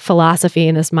philosophy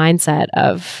and this mindset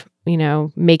of,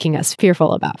 making us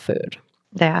fearful about food.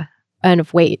 Yeah. And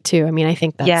of weight too. I mean, I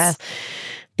think that's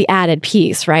the added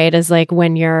piece, right? Is like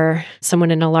when you're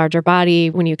someone in a larger body,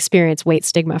 when you experience weight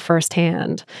stigma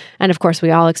firsthand. And of course,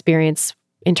 we all experience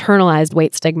internalized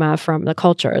weight stigma from the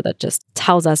culture that just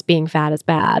tells us being fat is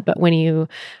bad. But when you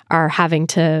are having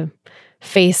to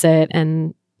face it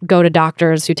and go to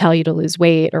doctors who tell you to lose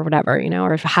weight or whatever,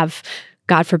 or have,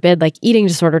 God forbid, like eating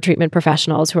disorder treatment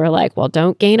professionals who are like, well,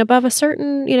 don't gain above a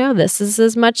certain, this is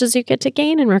as much as you get to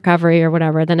gain in recovery or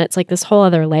whatever, then it's like this whole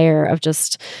other layer of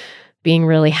just being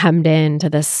really hemmed into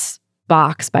this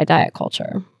box by diet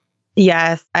culture.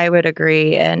 Yes, I would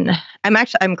agree. And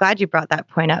I'm glad you brought that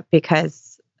point up,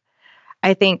 because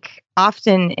I think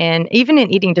often even in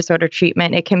eating disorder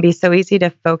treatment, it can be so easy to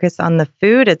focus on the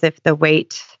food as if the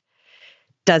weight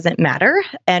doesn't matter.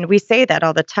 And we say that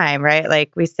all the time, right?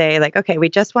 Like we say like, okay, we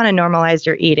just want to normalize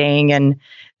your eating, and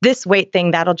this weight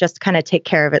thing, that'll just kind of take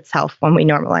care of itself when we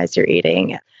normalize your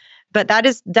eating. But that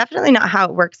is definitely not how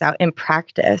it works out in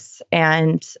practice.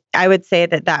 And I would say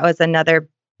that that was another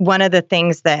one of the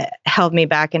things that held me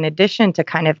back, in addition to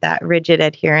kind of that rigid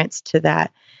adherence to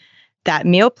that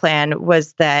meal plan,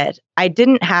 was that I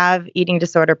didn't have eating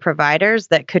disorder providers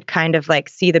that could kind of like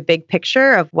see the big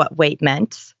picture of what weight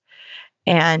meant.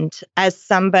 And as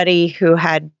somebody who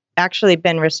had actually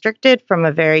been restricted from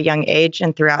a very young age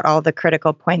and throughout all the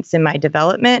critical points in my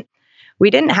development, we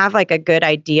didn't have like a good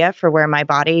idea for where my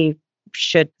body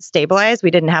should stabilize.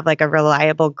 We didn't have like a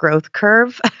reliable growth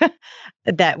curve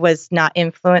that was not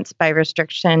influenced by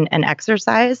restriction and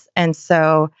exercise. And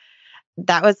so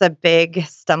that was a big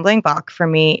stumbling block for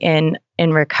me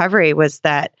in recovery, was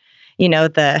that, you know,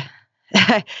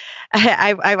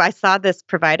 I saw this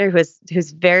provider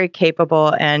who's very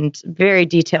capable and very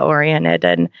detail oriented.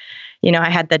 And, you know, I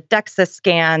had the DEXA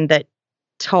scan that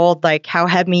told like how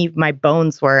heavy my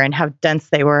bones were and how dense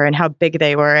they were and how big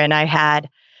they were. And I had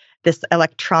this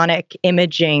electronic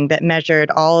imaging that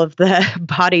measured all of the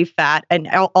body fat and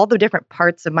all the different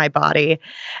parts of my body.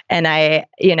 And I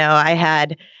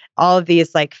had all of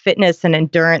these like fitness and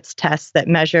endurance tests that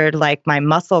measured like my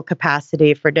muscle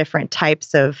capacity for different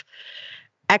types of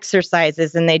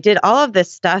exercises. And they did all of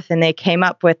this stuff, and they came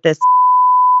up with this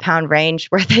pound range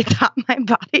where they thought my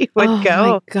body would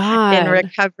go in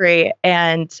recovery.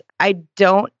 And I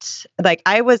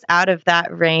was out of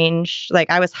that range.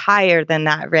 Like I was higher than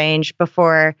that range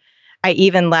before I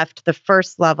even left the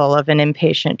first level of an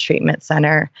inpatient treatment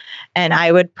center. And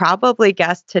I would probably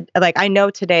guess I know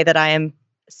today that I am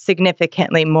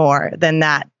significantly more than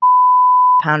that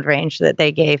pound range that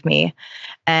they gave me.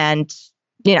 And,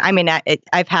 you know, I mean,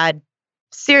 I've had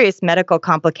serious medical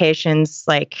complications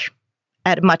like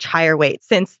at a much higher weight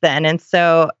since then. And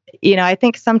so, you know, I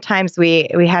think sometimes we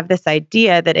have this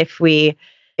idea that if we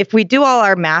do all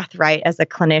our math right as a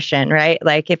clinician, right?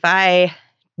 Like if I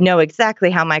know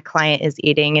exactly how my client is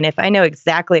eating, and if I know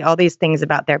exactly all these things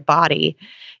about their body,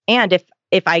 and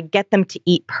if I get them to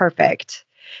eat perfect,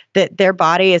 that their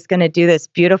body is going to do this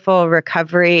beautiful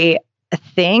recovery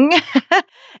thing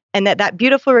and that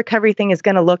beautiful recovery thing is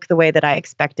going to look the way that I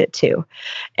expect it to.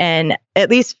 And at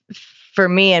least for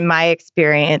me, in my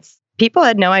experience, people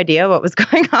had no idea what was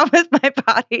going on with my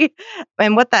body.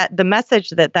 And the message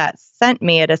that sent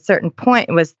me at a certain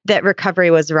point was that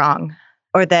recovery was wrong,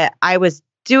 or that I was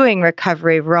doing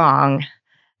recovery wrong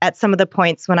at some of the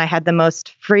points when I had the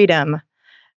most freedom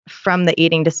from the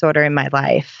eating disorder in my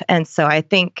life. And so I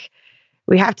think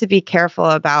we have to be careful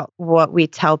about what we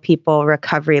tell people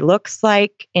recovery looks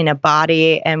like in a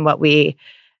body, and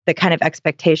the kind of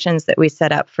expectations that we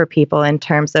set up for people in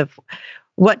terms of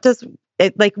what does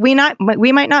it like. We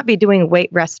might not be doing weight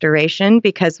restoration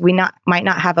because we might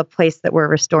not have a place that we're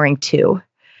restoring to.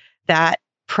 That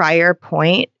prior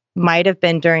point might have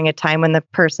been during a time when the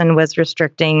person was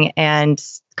restricting and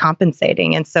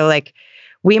compensating. And so like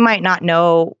we might not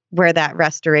know where that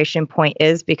restoration point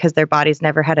is because their body's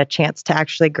never had a chance to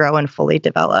actually grow and fully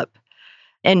develop.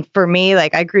 And for me,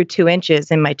 like I grew 2 inches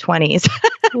in my 20s.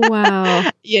 Wow.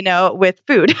 You know, with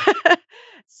food.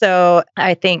 So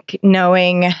I think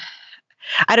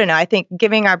I think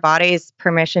giving our bodies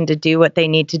permission to do what they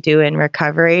need to do in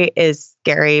recovery is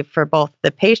scary for both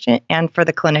the patient and for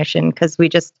the clinician, because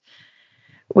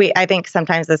I think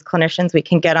sometimes as clinicians, we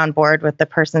can get on board with the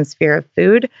person's fear of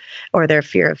food or their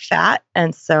fear of fat.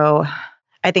 And so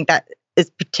I think that is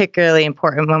particularly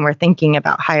important when we're thinking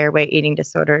about higher weight eating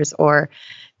disorders or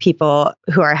people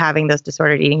who are having those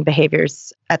disordered eating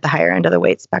behaviors at the higher end of the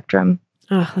weight spectrum.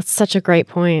 Oh, that's such a great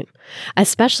point,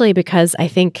 especially because I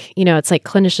think, you know, it's like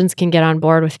clinicians can get on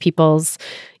board with people's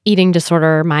eating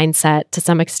disorder mindset to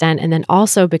some extent. And then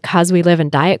also because we live in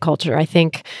diet culture, I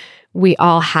think we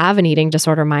all have an eating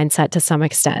disorder mindset to some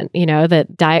extent, you know,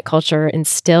 that diet culture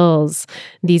instills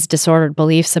these disordered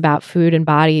beliefs about food and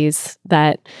bodies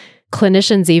that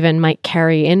clinicians even might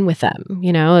carry in with them,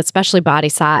 you know, especially body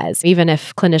size. Even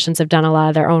if clinicians have done a lot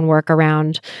of their own work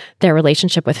around their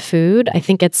relationship with food, I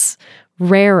think it's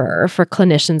rarer for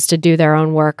clinicians to do their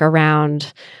own work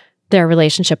around their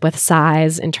relationship with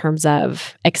size in terms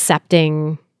of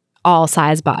accepting all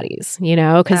size bodies, you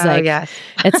know, because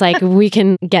it's like we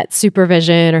can get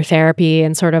supervision or therapy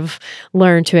and sort of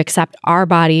learn to accept our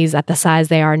bodies at the size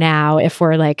they are now if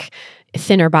we're like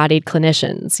thinner bodied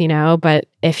clinicians, you know, but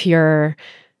if you're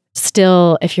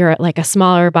like a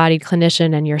smaller bodied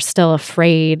clinician and you're still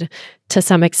afraid to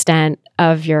some extent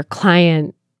of your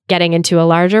client getting into a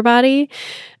larger body,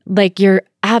 like you're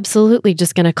absolutely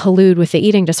just going to collude with the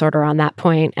eating disorder on that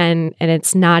point. And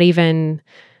it's not even,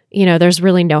 there's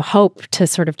really no hope to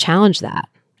sort of challenge that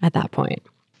at that point.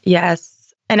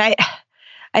 Yes. And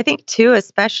I think too,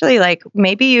 especially like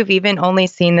maybe you've even only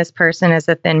seen this person as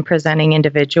a thin presenting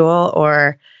individual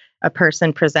or a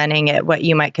person presenting at what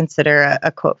you might consider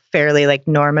a quote, fairly like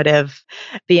normative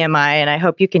BMI. And I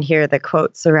hope you can hear the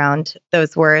quotes around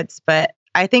those words. But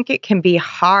I think it can be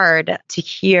hard to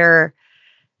hear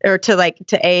or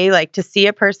to see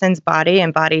a person's body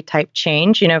and body type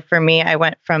change. For me, I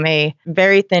went from a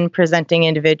very thin presenting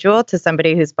individual to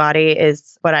somebody whose body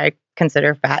is what I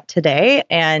consider fat today,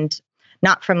 and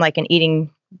not from like an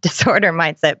eating disorder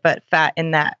mindset, but fat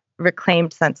in that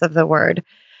reclaimed sense of the word.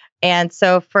 And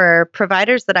so for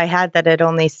providers that I had that had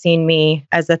only seen me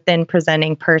as a thin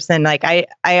presenting person, like I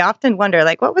often wonder,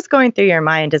 like, what was going through your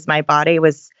mind as my body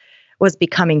was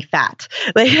becoming fat?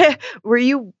 Like, were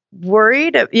you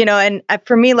worried? And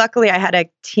for me, luckily, I had a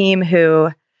team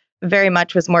who very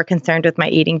much was more concerned with my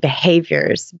eating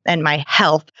behaviors and my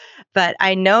health. But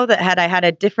I know that had I had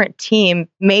a different team,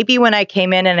 maybe when I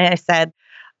came in and I said,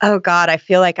 oh God, I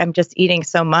feel like I'm just eating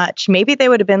so much, maybe they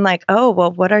would have been like, oh,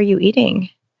 well, what are you eating?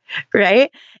 Right?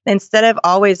 Instead of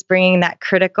always bringing that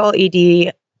critical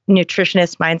ED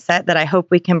nutritionist mindset that I hope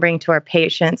we can bring to our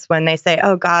patients when they say,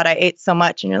 oh God, I ate so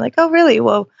much. And you're like, oh, really?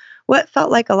 Well, what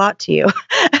felt like a lot to you?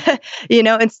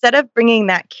 Instead of bringing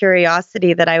that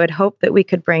curiosity that I would hope that we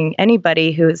could bring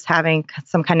anybody who's having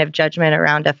some kind of judgment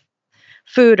around a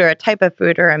food or a type of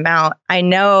food or amount. I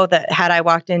know that had I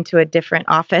walked into a different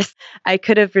office, I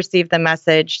could have received the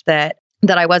message that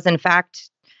I was in fact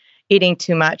eating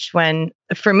too much, when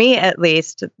for me, at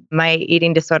least, my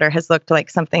eating disorder has looked like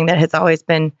something that has always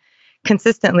been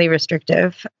consistently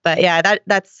restrictive. But yeah,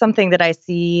 that's something that I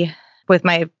see with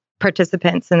my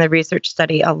participants in the research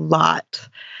study a lot,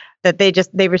 that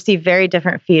they receive very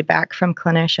different feedback from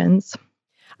clinicians.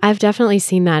 I've definitely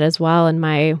seen that as well in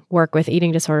my work with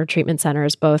eating disorder treatment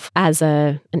centers, both as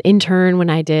an intern when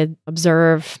I did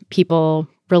observe people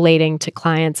relating to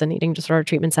clients in eating disorder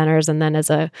treatment centers, and then as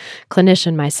a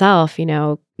clinician myself,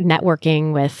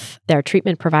 networking with their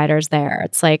treatment providers there.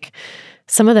 It's like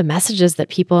some of the messages that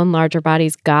people in larger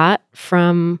bodies got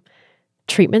from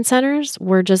treatment centers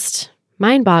were just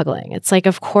mind-boggling. It's like,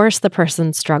 of course, the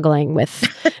person's struggling with,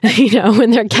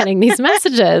 when they're getting these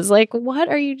messages, like, what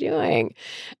are you doing?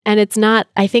 And it's not,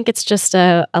 I think it's just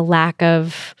a lack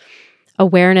of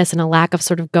awareness and a lack of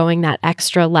sort of going that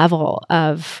extra level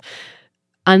of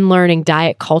unlearning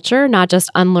diet culture, not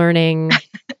just unlearning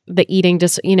the eating,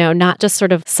 not just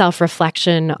sort of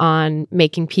self-reflection on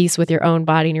making peace with your own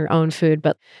body and your own food,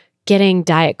 but getting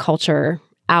diet culture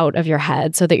out of your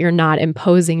head so that you're not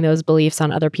imposing those beliefs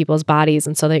on other people's bodies,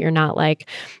 and so that you're not like,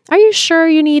 are you sure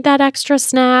you need that extra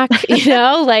snack?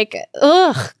 Like,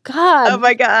 ugh, God. Oh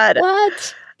my God.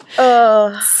 What?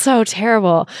 Oh, so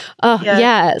terrible. Oh,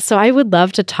 yeah. So I would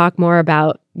love to talk more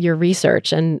about your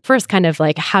research. And first, kind of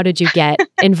like, how did you get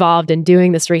involved in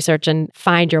doing this research and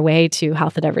find your way to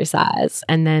health at every size?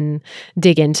 And then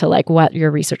dig into like what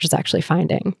your research is actually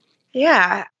finding.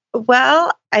 Yeah.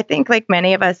 Well, I think like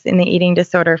many of us in the eating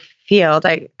disorder field,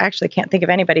 I actually can't think of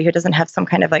anybody who doesn't have some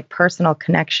kind of like personal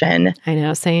connection. I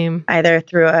know, same. Either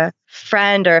through a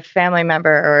friend or a family member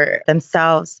or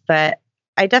themselves. But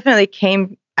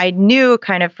I knew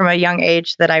kind of from a young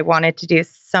age that I wanted to do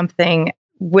something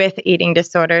with eating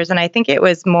disorders. And I think it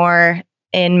was more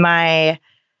in my,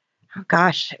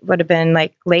 it would have been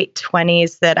like late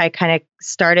 20s that I kind of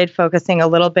started focusing a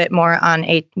little bit more on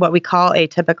what we call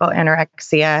atypical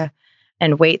anorexia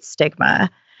and weight stigma.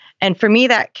 And for me,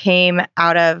 that came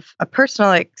out of a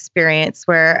personal experience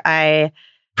where I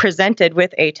presented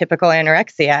with atypical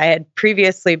anorexia. I had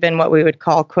previously been what we would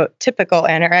call, quote, typical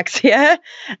anorexia.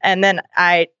 And then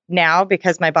I now,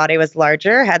 because my body was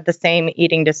larger, had the same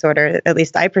eating disorder. At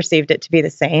least I perceived it to be the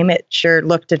same. It sure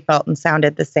looked and felt and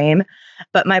sounded the same.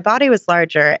 But my body was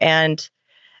larger. And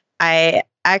I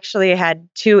actually had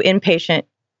two inpatient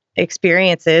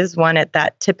experiences, one at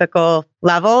that typical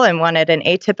level and one at an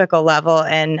atypical level.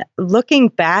 And looking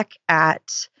back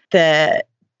at the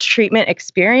treatment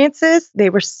experiences, they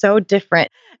were so different.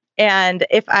 And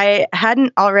if I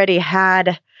hadn't already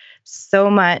had so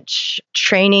much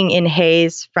training in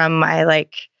HAES from my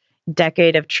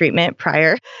decade of treatment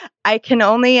prior, I can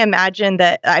only imagine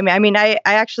that.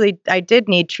 I did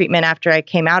need treatment after I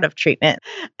came out of treatment.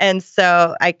 And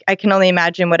so I can only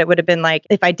imagine what it would have been like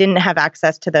if I didn't have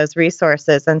access to those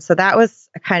resources. And so that was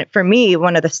kind of, for me,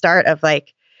 one of the start of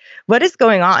what is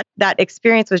going on? That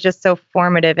experience was just so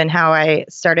formative in how I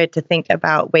started to think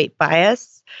about weight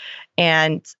bias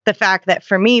And the fact that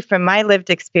for me, from my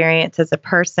lived experience as a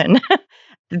person,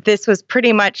 this was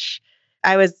pretty much,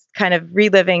 I was kind of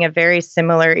reliving a very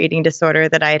similar eating disorder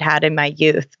that I had had in my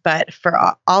youth. But for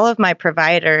all of my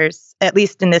providers, at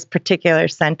least in this particular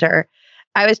center,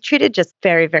 I was treated just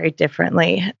very, very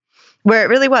differently. Where it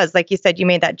really was, like you said, you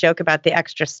made that joke about the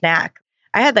extra snack.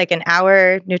 I had like an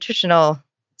hour nutritional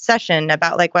session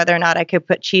about like whether or not I could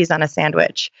put cheese on a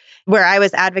sandwich, where I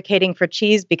was advocating for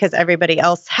cheese because everybody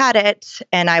else had it.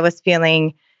 And I was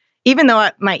feeling, even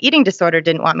though my eating disorder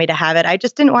didn't want me to have it, I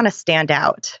just didn't want to stand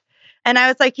out. And I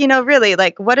was like, really,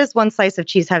 like, what does one slice of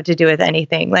cheese have to do with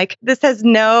anything? Like, this has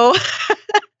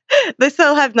this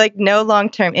will have like no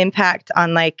long-term impact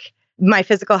on like my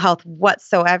physical health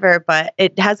whatsoever, but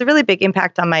it has a really big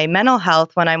impact on my mental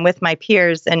health when I'm with my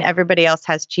peers and everybody else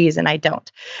has cheese and I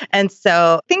don't. And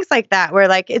so things like that, where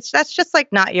like, that's just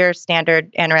like not your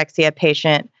standard anorexia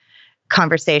patient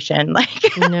conversation.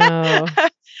 Like, No.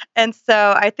 And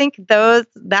so I think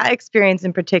that experience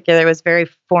in particular was very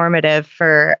formative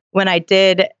for when I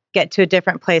did get to a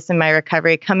different place in my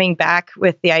recovery, coming back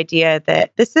with the idea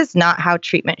that this is not how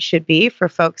treatment should be for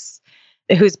folks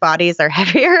whose bodies are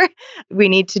heavier. We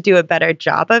need to do a better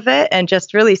job of it, and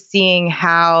just really seeing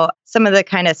how some of the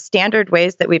kind of standard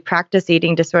ways that we practice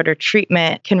eating disorder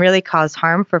treatment can really cause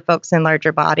harm for folks in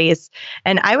larger bodies.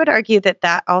 And I would argue that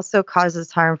that also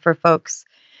causes harm for folks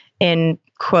in,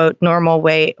 quote, normal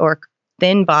weight or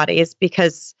thin bodies,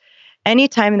 because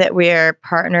anytime that we are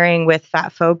partnering with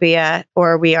fat phobia,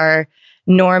 or we are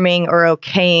norming or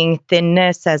okaying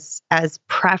thinness as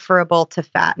preferable to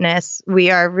fatness,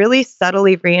 we are really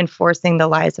subtly reinforcing the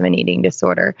lies of an eating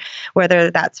disorder,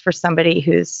 whether that's for somebody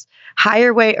who's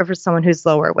higher weight or for someone who's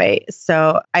lower weight.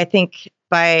 So I think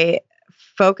by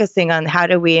focusing on how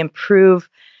do we improve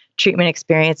treatment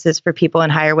experiences for people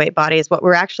in higher weight bodies, what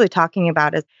we're actually talking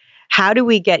about is how do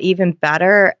we get even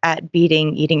better at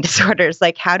beating eating disorders?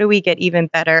 Like, how do we get even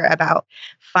better about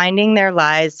finding their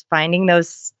lies, finding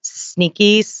those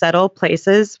sneaky, subtle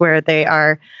places where they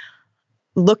are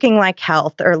looking like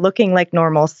health or looking like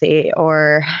normalcy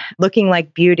or looking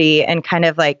like beauty, and kind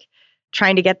of like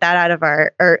trying to get that out of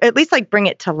or at least like bring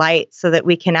it to light so that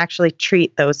we can actually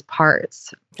treat those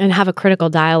parts. And have a critical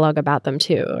dialogue about them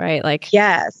too, right? Like,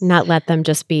 yes, not let them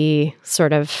just be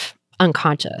sort of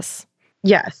unconscious.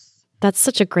 Yes. That's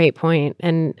such a great point.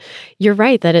 And you're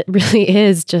right that it really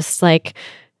is just like,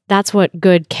 that's what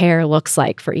good care looks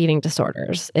like for eating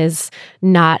disorders, is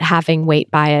not having weight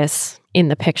bias in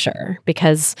the picture,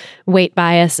 because weight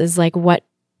bias is like what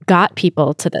got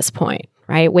people to this point,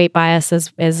 right? Weight bias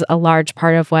is a large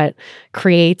part of what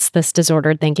creates this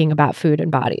disordered thinking about food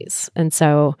and bodies. And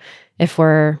so if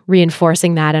we're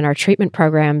reinforcing that in our treatment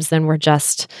programs, then we're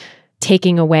just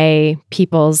taking away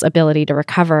people's ability to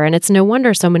recover. And it's no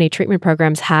wonder so many treatment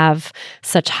programs have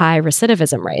such high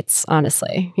recidivism rates,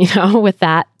 honestly, with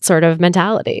that sort of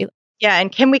mentality. Yeah.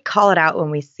 And can we call it out when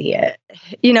we see it?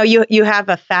 You have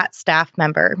a fat staff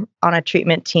member on a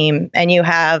treatment team, and you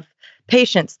have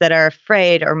patients that are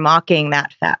afraid or mocking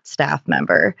that fat staff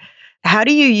member. How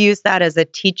do you use that as a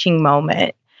teaching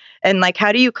moment? And like,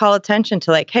 how do you call attention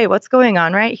to like, hey, what's going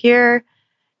on right here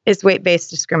is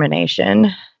weight-based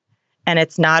discrimination. And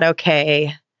it's not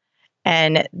okay.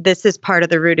 And this is part of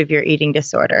the root of your eating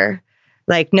disorder.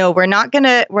 Like, no, we're not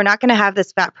gonna have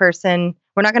this fat person.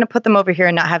 We're not gonna put them over here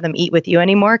and not have them eat with you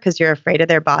anymore because you're afraid of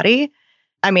their body.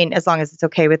 I mean, as long as it's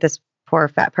okay with this poor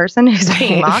fat person who's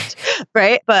being mocked,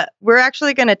 right? But we're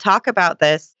actually gonna talk about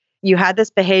this. You had this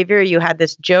behavior, you had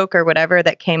this joke or whatever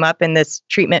that came up in this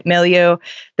treatment milieu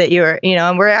that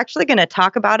and we're actually gonna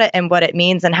talk about it and what it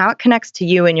means and how it connects to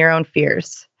you and your own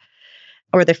fears,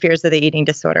 or the fears of the eating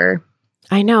disorder.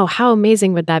 I know. How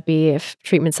amazing would that be if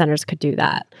treatment centers could do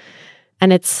that?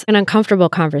 And it's an uncomfortable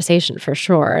conversation for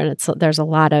sure. And there's a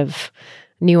lot of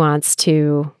nuance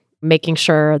to making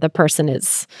sure the person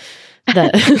is,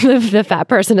 the fat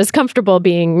person is comfortable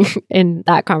being in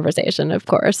that conversation, of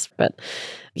course. But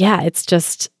yeah,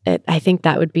 I think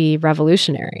that would be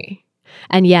revolutionary.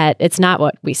 And yet it's not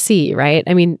what we see, right?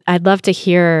 I mean, I'd love to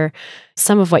hear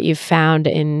some of what you've found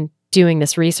in doing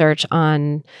this research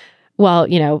on,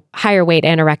 higher weight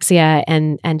anorexia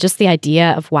and just the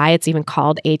idea of why it's even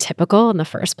called atypical in the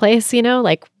first place,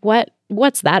 like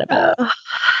what's that about?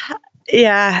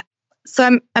 Yeah.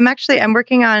 So I'm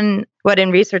working on what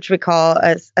in research we call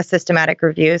a systematic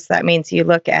review. So that means you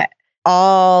look at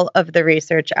all of the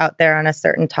research out there on a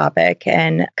certain topic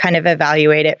and kind of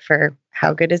evaluate it for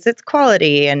how good is its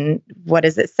quality and what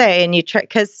does it say? And you try,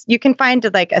 because you can find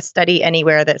like a study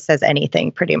anywhere that says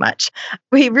anything pretty much.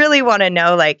 We really want to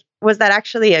know, like, was that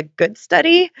actually a good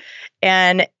study?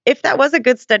 And if that was a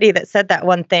good study that said that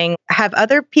one thing, have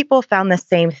other people found the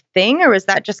same thing? Or was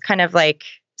that just kind of like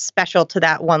special to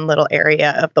that one little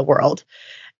area of the world?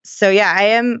 So yeah, I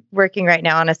am working right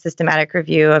now on a systematic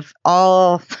review of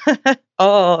all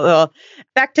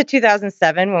back to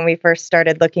 2007 when we first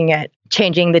started looking at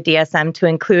changing the DSM to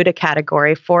include a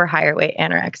category for higher weight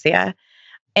anorexia.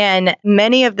 And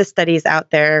many of the studies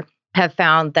out there have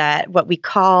found that what we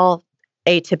call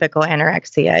atypical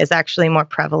anorexia is actually more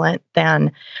prevalent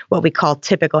than what we call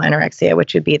typical anorexia,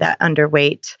 which would be that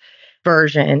underweight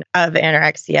version of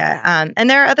anorexia. And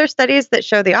there are other studies that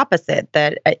show the opposite,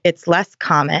 that it's less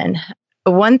common.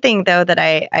 One thing, though, that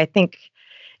I think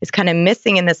is kind of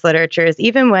missing in this literature is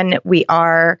even when we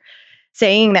are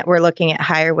saying that we're looking at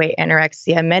higher weight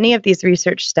anorexia, many of these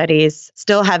research studies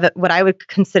still have what I would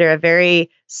consider a very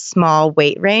small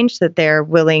weight range that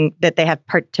they have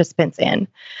participants in.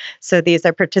 So these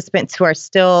are participants who are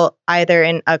still either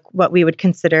in what we would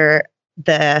consider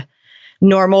the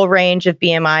normal range of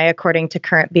BMI according to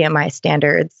current BMI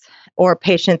standards, or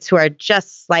patients who are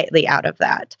just slightly out of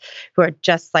that, who are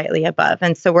just slightly above.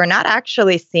 And so we're not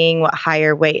actually seeing what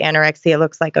higher weight anorexia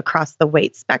looks like across the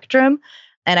weight spectrum.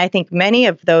 And I think many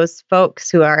of those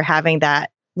folks who are having that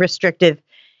restrictive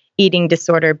eating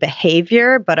disorder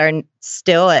behavior, but are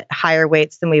still at higher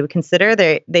weights than we would consider,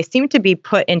 they seem to be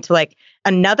put into like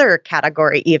another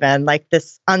category, even like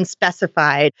this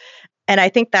unspecified. And I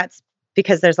think that's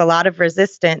because there's a lot of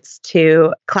resistance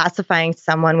to classifying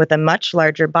someone with a much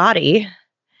larger body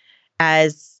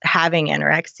as having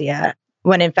anorexia,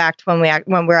 when in fact, when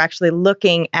we're actually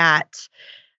looking at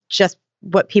just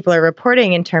what people are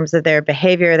reporting in terms of their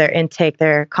behavior, their intake,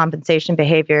 their compensation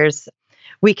behaviors,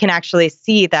 we can actually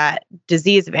see that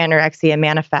disease of anorexia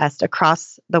manifest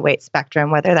across the weight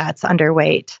spectrum, whether that's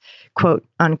underweight, quote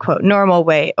unquote, normal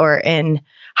weight, or in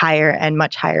higher and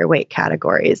much higher weight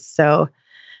categories. So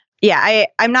yeah,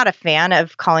 I'm not a fan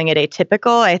of calling it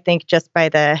atypical. I think just by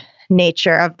the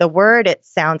nature of the word, it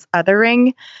sounds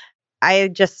othering. I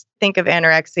just think of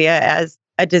anorexia as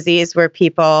a disease where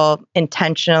people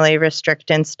intentionally restrict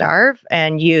and starve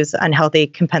and use unhealthy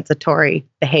compensatory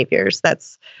behaviors.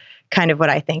 That's kind of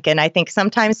what I think. And I think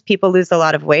sometimes people lose a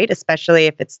lot of weight, especially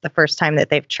if it's the first time that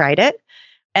they've tried it.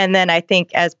 And then I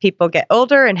think as people get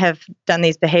older and have done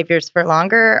these behaviors for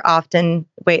longer, often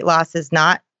weight loss is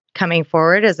not coming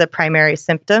forward as a primary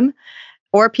symptom,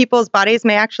 or people's bodies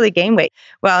may actually gain weight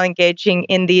while engaging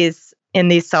in these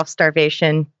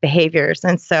self-starvation behaviors.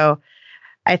 And so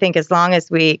I think as long as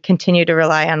we continue to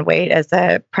rely on weight as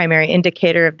a primary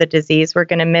indicator of the disease, we're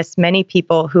going to miss many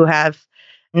people who have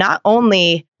not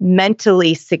only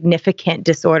mentally significant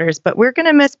disorders, but we're going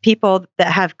to miss people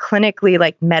that have clinically,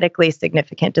 like medically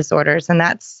significant disorders. And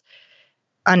that's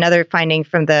another finding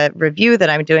from the review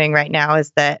that I'm doing right now,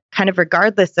 is that kind of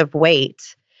regardless of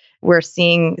weight, we're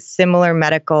seeing similar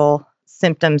medical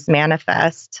symptoms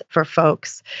manifest for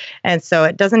folks. And so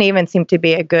it doesn't even seem to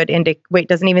be a good weight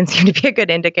doesn't even seem to be a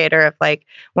good indicator of like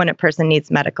when a person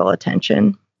needs medical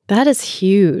attention. That is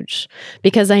huge,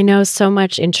 because I know so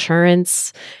much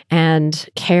insurance and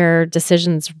care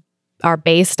decisions are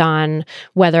based on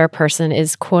whether a person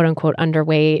is quote unquote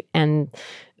underweight, and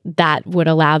that would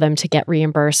allow them to get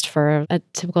reimbursed for a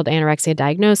typical anorexia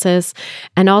diagnosis.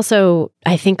 And also,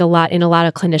 I think in a lot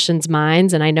of clinicians'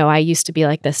 minds, and I know I used to be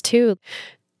like this too,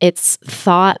 it's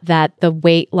thought that the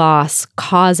weight loss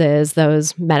causes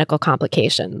those medical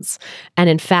complications. And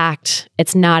in fact,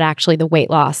 it's not actually the weight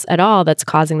loss at all that's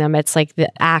causing them. It's like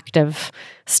the act of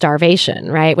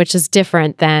starvation, right? Which is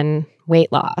different than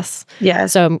weight loss. Yeah.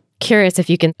 So I'm curious if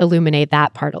you can illuminate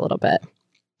that part a little bit.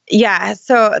 Yeah,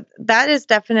 so that is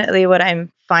definitely what I'm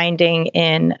finding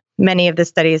in many of the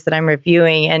studies that I'm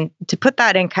reviewing. And to put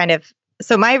that in kind of,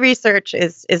 so my research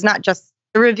is not just,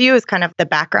 the review is kind of the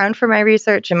background for my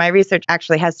research. And my research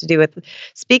actually has to do with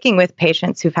speaking with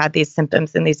patients who've had these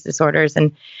symptoms and these disorders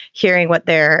and hearing what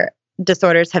their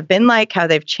disorders have been like, how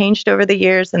they've changed over the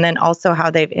years, and then also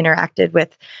how they've interacted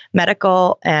with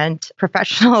medical and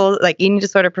professional, like eating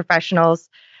disorder professionals.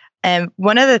 And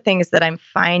one of the things that I'm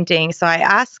finding, so I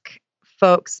ask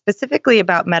folks specifically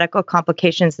about medical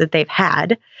complications that they've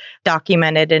had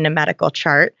documented in a medical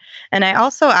chart. And I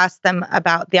also ask them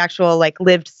about the actual like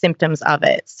lived symptoms of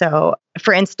it. So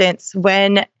for instance,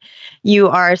 when you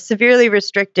are severely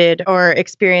restricted or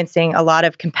experiencing a lot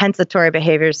of compensatory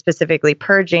behaviors, specifically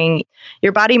purging,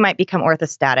 your body might become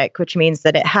orthostatic, which means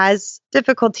that it has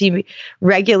difficulty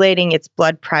regulating its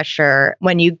blood pressure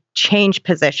when you change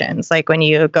positions, like when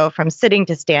you go from sitting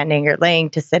to standing or laying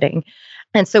to sitting.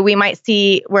 And so we might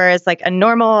see, whereas like a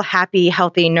normal, happy,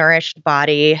 healthy, nourished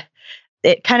body,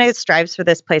 it kind of strives for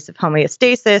this place of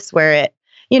homeostasis where it,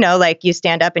 like you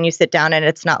stand up and you sit down and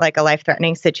it's not like a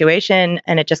life-threatening situation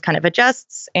and it just kind of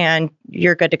adjusts and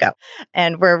you're good to go.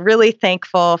 And we're really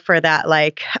thankful for that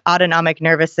like autonomic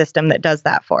nervous system that does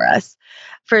that for us.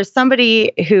 For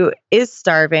somebody who is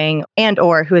starving and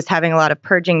or who is having a lot of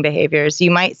purging behaviors,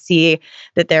 you might see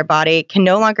that their body can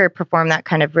no longer perform that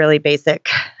kind of really basic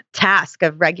task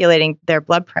of regulating their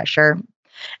blood pressure.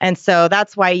 And so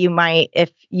that's why you might,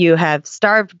 if you have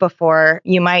starved before,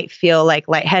 you might feel like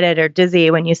lightheaded or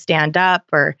dizzy when you stand up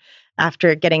or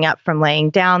after getting up from laying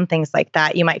down, things like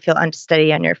that. You might feel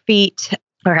unsteady on your feet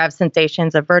or have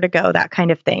sensations of vertigo, that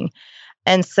kind of thing.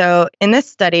 And so in this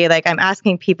study, like I'm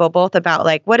asking people both about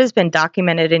like what has been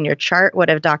documented in your chart, what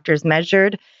have doctors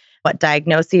measured, what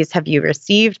diagnoses have you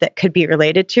received that could be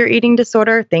related to your eating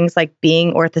disorder, things like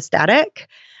being orthostatic.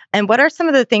 And what are some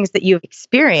of the things that you've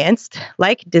experienced,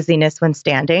 like dizziness when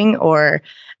standing or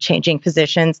changing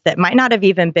positions that might not have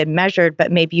even been measured,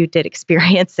 but maybe you did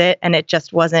experience it and it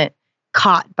just wasn't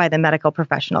caught by the medical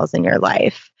professionals in your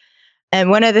life? And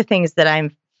one of the things that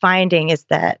I'm finding is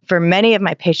that for many of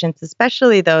my patients,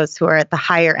 especially those who are at the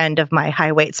higher end of my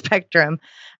high weight spectrum,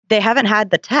 they haven't had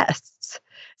the tests.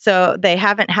 So they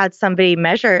haven't had somebody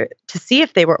measure to see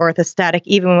if they were orthostatic,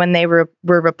 even when they were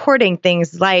reporting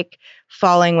things like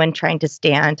falling when trying to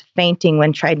stand, fainting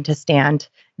when trying to stand,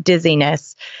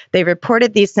 dizziness. They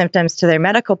reported these symptoms to their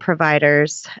medical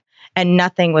providers and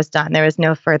nothing was done. There was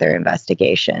no further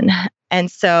investigation. And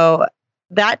so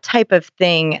that type of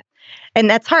thing, and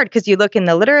that's hard because you look in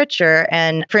the literature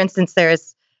and, for instance,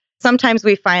 sometimes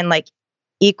we find like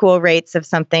equal rates of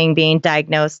something being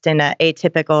diagnosed in an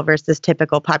atypical versus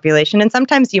typical population. And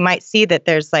sometimes you might see that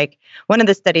there's like one of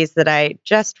the studies that I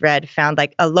just read found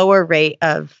like a lower rate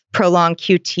of prolonged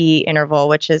QT interval,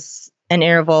 which is an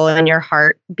interval in your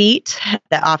heartbeat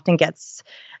that often gets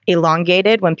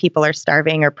elongated when people are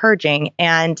starving or purging.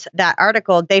 And that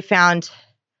article, they found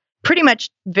pretty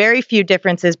much very few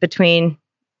differences between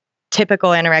typical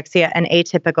anorexia and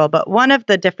atypical. But one of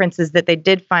the differences that they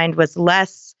did find was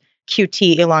less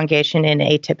QT elongation in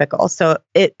atypical. So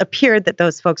it appeared that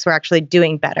those folks were actually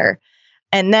doing better.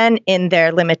 And then in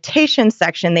their limitations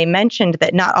section, they mentioned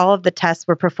that not all of the tests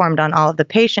were performed on all of the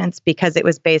patients because it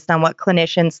was based on what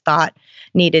clinicians thought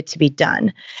needed to be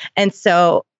done. And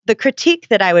so the critique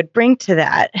that I would bring to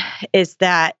that is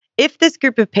that if this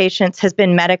group of patients has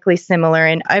been medically similar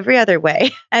in every other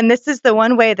way, and this is the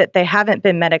one way that they haven't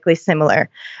been medically similar,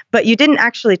 but you didn't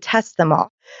actually test them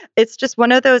all. It's just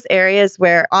one of those areas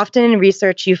where often in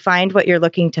research, you find what you're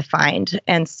looking to find.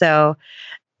 And so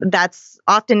that's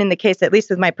often in the case, at least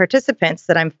with my participants,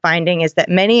 that I'm finding is that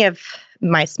many of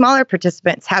my smaller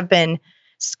participants have been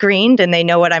screened and they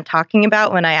know what I'm talking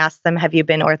about when I ask them, have you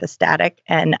been orthostatic?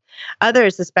 And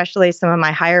others, especially some of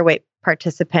my higher weight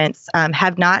participants,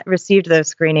 have not received those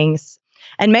screenings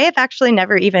and may have actually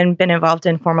never even been involved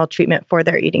in formal treatment for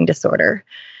their eating disorder.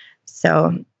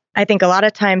 So I think a lot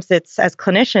of times it's, as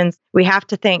clinicians, we have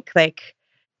to think like,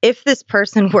 if this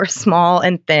person were small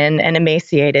and thin and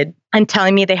emaciated and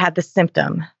telling me they had the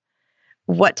symptom,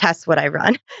 what tests would I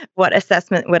run? What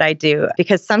assessment would I do?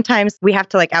 Because sometimes we have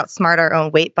to like outsmart our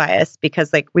own weight bias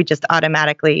because like we just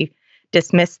automatically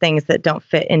dismiss things that don't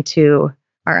fit into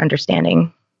our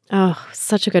understanding. Oh,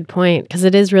 such a good point, because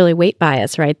it is really weight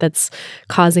bias, right? That's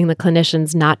causing the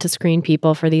clinicians not to screen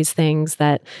people for these things,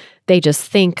 that they just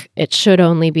think it should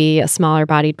only be a smaller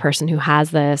bodied person who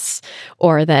has this,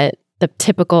 or that the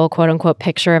typical quote unquote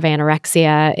picture of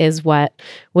anorexia is what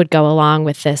would go along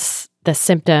with the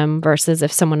symptom versus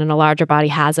if someone in a larger body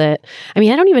has it. I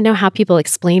mean, I don't even know how people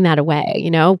explain that away,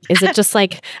 you know? Is it just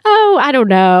like, oh, I don't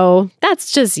know,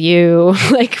 that's just you?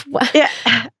 Like, what? Yeah.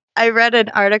 I read an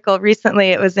article recently,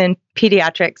 it was in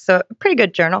Pediatrics, so a pretty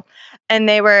good journal. And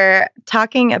they were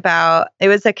talking about, it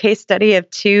was a case study of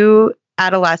two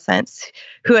adolescents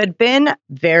who had been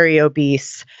very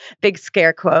obese, big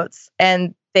scare quotes,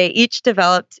 and they each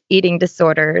developed eating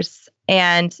disorders.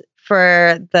 And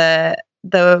for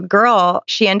the girl,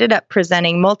 she ended up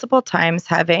presenting multiple times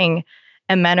having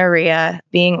amenorrhea,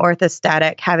 being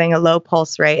orthostatic, having a low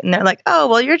pulse rate. And they're like, oh,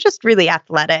 well, you're just really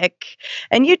athletic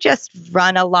and you just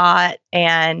run a lot.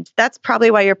 And that's probably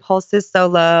why your pulse is so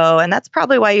low. And that's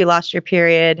probably why you lost your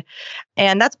period.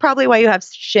 And that's probably why you have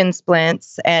shin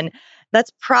splints. And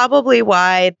That's probably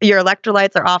why your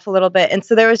electrolytes are off a little bit. And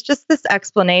so there was just this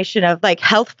explanation of like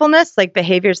healthfulness, like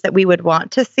behaviors that we would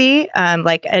want to see,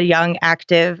 like a young,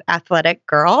 active, athletic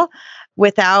girl,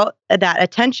 without that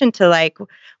attention to like,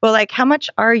 well, like how much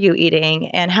are you eating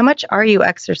and how much are you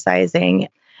exercising?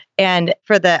 And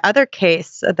for the other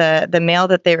case, the male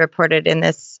that they reported in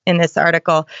this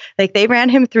article, like they ran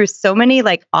him through so many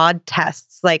like odd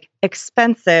tests, like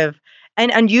expensive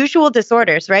and unusual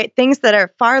disorders, right? Things that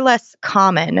are far less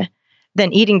common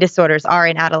than eating disorders are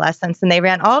in adolescence. And they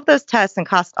ran all of those tests and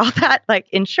cost all that like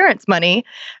insurance money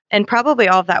and probably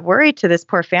all of that worry to this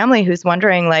poor family who's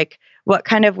wondering like, what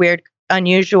kind of weird,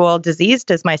 unusual disease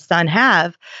does my son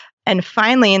have? And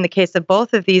finally, in the case of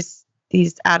both of these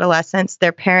adolescents,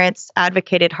 their parents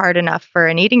advocated hard enough for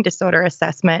an eating disorder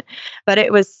assessment, but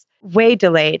it was way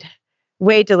delayed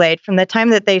from the time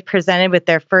that they presented with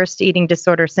their first eating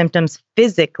disorder symptoms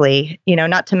physically,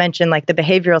 not to mention like the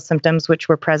behavioral symptoms, which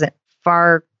were present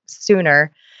far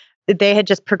sooner. They had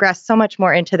just progressed so much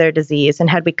more into their disease. And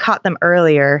had we caught them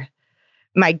earlier,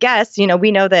 my guess,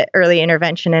 we know that early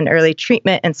intervention and early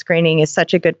treatment and screening is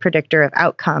such a good predictor of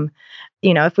outcome.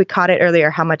 If we caught it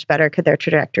earlier, how much better could their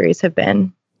trajectories have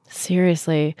been?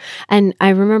 Seriously. And I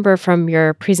remember from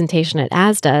your presentation at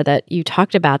ASDA that you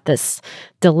talked about this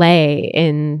delay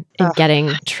in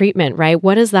getting treatment, right?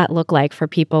 What does that look like for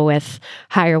people with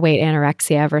higher weight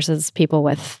anorexia versus people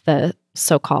with the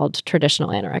so-called traditional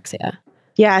anorexia?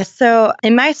 Yeah. So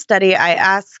in my study, I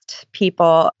asked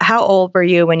people, how old were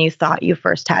you when you thought you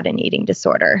first had an eating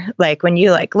disorder? Like when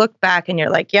you like look back and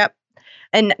you're like, yep.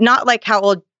 And not like how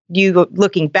old you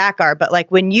looking back are, but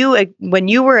like when you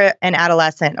were an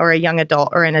adolescent or a young adult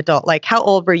or an adult, like how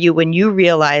old were you when you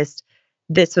realized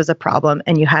this was a problem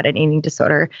and you had an eating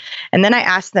disorder? And then I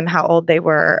asked them how old they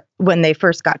were when they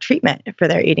first got treatment for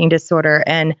their eating disorder.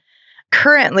 And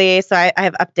currently, so I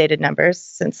have updated numbers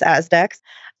since ASDEX,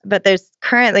 but there's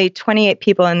currently 28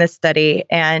 people in this study,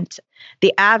 and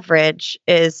the average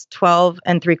is 12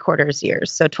 3/4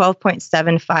 years. So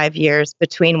 12.75 years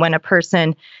between when a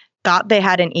person thought they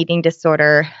had an eating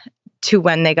disorder to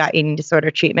when they got eating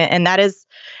disorder treatment. And that is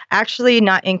actually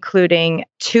not including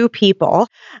 2 people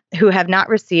who have not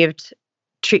received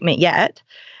treatment yet.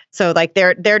 So like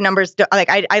their numbers, like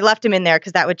I left them in there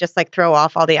because that would just like throw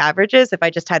off all the averages if I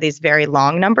just had these very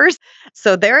long numbers.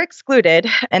 So they're excluded.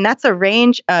 And that's a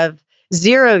range of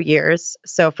 0 years.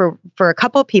 So for a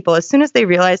couple of people, as soon as they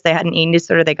realized they had an eating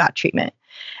disorder, they got treatment.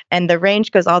 And the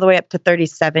range goes all the way up to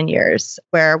 37 years,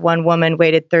 where one woman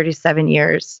waited 37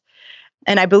 years.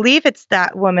 And I believe it's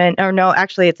that woman, or no,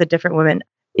 actually it's a different woman.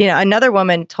 Another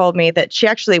woman told me that she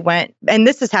actually went, and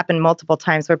this has happened multiple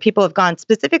times, where people have gone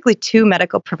specifically to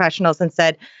medical professionals and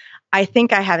said, I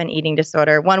think I have an eating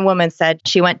disorder. One woman said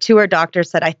she went to her doctor,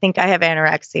 said, I think I have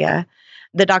anorexia.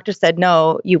 The doctor said,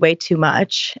 no, you weigh too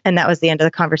much. And that was the end of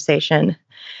the conversation.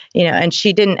 And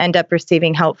she didn't end up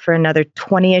receiving help for another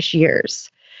 20-ish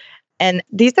years. And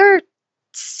these are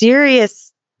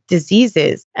serious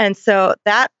diseases. And so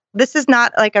this is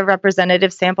not like a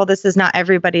representative sample. This is not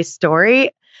everybody's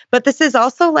story. But this is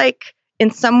also like,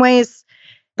 in some ways,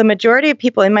 the majority of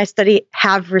people in my study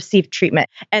have received treatment.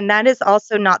 And that is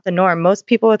also not the norm. Most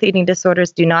people with eating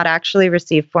disorders do not actually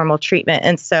receive formal treatment.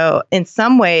 And so in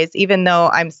some ways, even though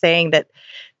I'm saying that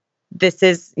this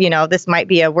is, this might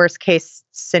be a worst case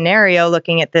scenario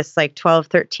looking at this like 12,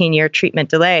 13-year treatment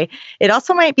delay, it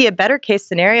also might be a better case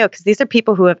scenario because these are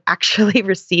people who have actually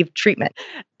received treatment,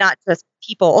 not just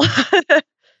people.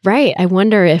 Right. I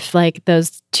wonder if like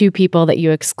those 2 people that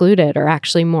you excluded are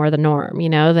actually more the norm,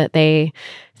 that they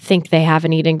think they have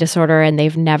an eating disorder and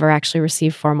they've never actually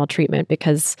received formal treatment.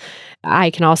 Because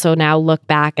I can also now look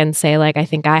back and say, like, I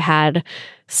think I had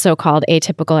so-called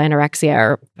atypical anorexia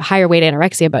or higher weight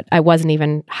anorexia, but I wasn't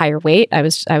even higher weight. I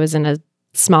was in a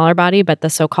smaller body, but the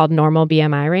so-called normal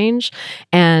BMI range,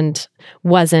 and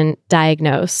wasn't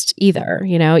diagnosed either.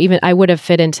 Even I would have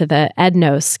fit into the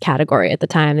EDNOS category at the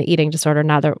time, the eating disorder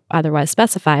not otherwise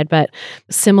specified. But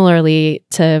similarly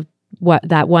to what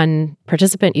that one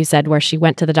participant you said, where she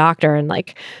went to the doctor and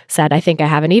like said, I think I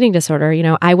have an eating disorder.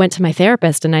 I went to my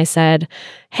therapist and I said,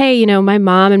 hey, my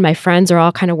mom and my friends are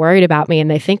all kind of worried about me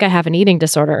and they think I have an eating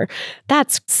disorder.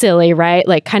 That's silly, right?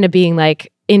 Like kind of being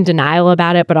like in denial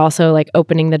about it, but also like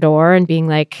opening the door and being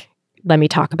like, let me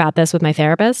talk about this with my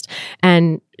therapist.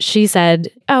 And she said,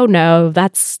 oh no,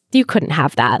 you couldn't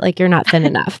have that. Like you're not thin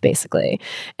enough, basically.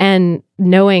 And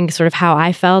knowing sort of how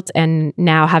I felt, and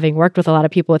now having worked with a lot of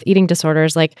people with eating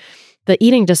disorders, like the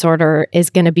eating disorder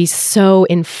is going to be so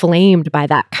inflamed by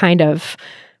that kind of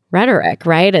rhetoric,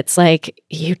 right? It's like,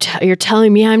 you're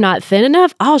telling me I'm not thin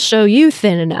enough? I'll show you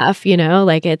thin enough,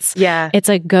 like it's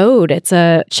a goad. It's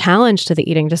a challenge to the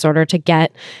eating disorder to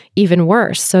get even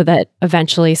worse so that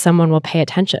eventually someone will pay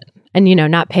attention. And,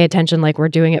 not pay attention like we're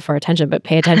doing it for attention, but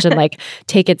pay attention like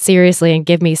take it seriously and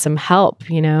give me some help,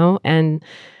 And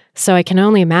so I can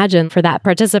only imagine for that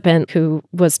participant who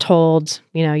was told,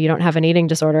 you don't have an eating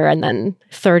disorder, and then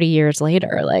 30 years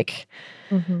later,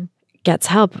 gets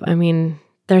help. I mean,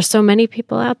 there's so many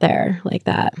people out there like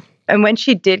that. And when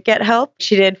she did get help,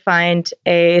 she did find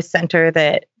a center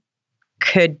that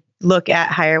could look at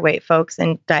higher weight folks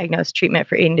and diagnose treatment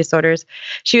for eating disorders.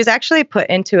 She was actually put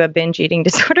into a binge eating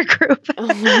disorder group.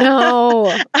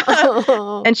 Oh,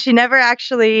 no. And she never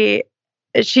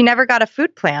got a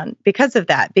food plan because of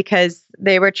that, because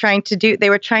they were trying to do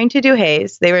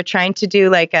HAES. They were trying to do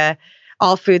like a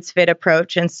all foods fit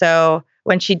approach. And so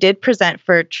when she did present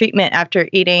for treatment after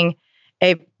eating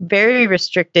a very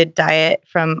restricted diet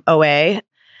from OA,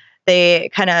 they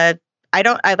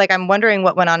I'm wondering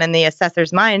what went on in the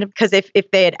assessor's mind, because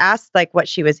if they had asked like what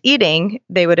she was eating,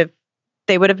 they would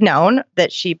have known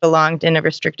that she belonged in a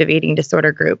restrictive eating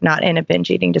disorder group, not in a binge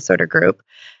eating disorder group.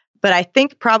 But I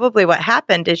think probably what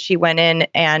happened is she went in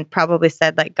and probably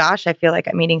said like, gosh, I feel like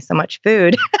I'm eating so much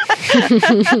food.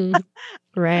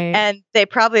 Right. And they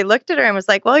probably looked at her and was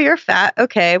like, well, you're fat.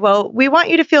 Okay, well, we want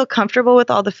you to feel comfortable with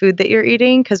all the food that you're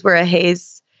eating because we're a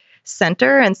HAES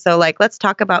center. And so like, let's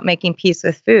talk about making peace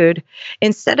with food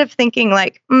instead of thinking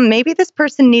like, maybe this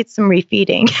person needs some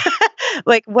refeeding.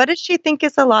 Like, what does she think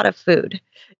is a lot of food?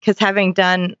 Because having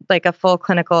done like a full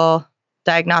clinical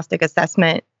diagnostic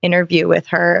assessment interview with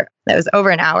her that was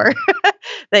over an hour,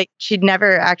 like she'd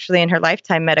never actually in her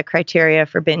lifetime met a criteria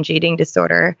for binge eating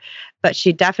disorder, but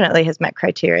she definitely has met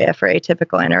criteria for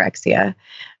atypical anorexia.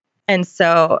 And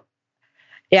so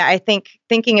yeah, I think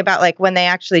thinking about like when they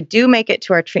actually do make it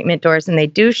to our treatment doors and they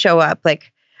do show up,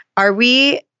 like,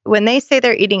 when they say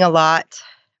they're eating a lot,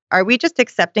 are we just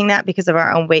accepting that because of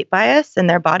our own weight bias in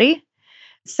their body?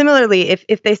 Similarly,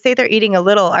 if they say they're eating a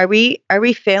little, are we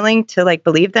failing to like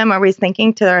believe them? Are we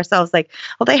thinking to ourselves like,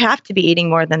 well, they have to be eating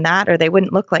more than that or they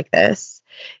wouldn't look like this?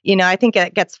 I think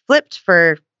it gets flipped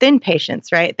for thin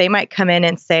patients, right? They might come in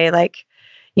and say like,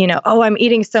 oh, I'm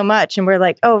eating so much. And we're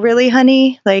like, oh, really,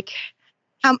 honey? Like,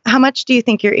 how much do you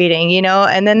think you're eating?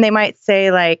 And then they might say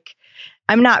like,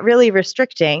 I'm not really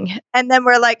restricting. And then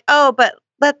we're like, oh, but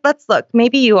let's look,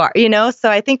 maybe you are, So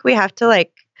I think we have to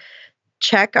like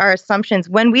check our assumptions.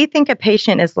 When we think a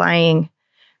patient is lying,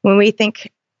 when we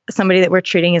think somebody that we're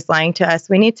treating is lying to us,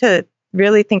 we need to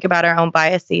really think about our own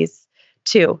biases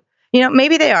too.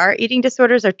 Maybe they are. Eating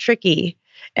disorders are tricky.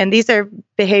 And these are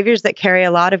behaviors that carry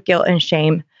a lot of guilt and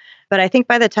shame. But I think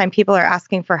by the time people are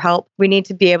asking for help, we need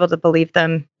to be able to believe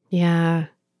them. Yeah.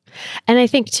 And I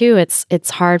think too, it's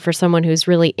hard for someone who's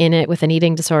really in it with an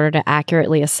eating disorder to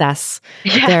accurately assess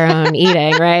their own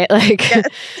eating, right? Like,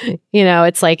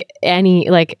 it's like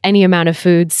any amount of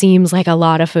food seems like a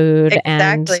lot of food.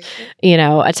 Exactly. And,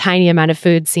 a tiny amount of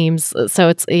food seems, so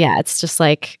it's just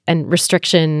like, and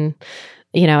restriction,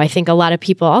 I think a lot of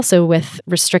people also with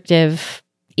restrictive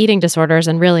eating disorders,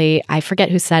 and really, I forget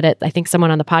who said it. I think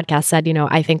someone on the podcast said,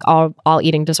 I think all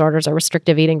eating disorders are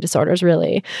restrictive eating disorders,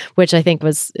 really, which I think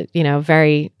was,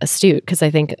 very astute, because I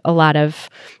think a lot of,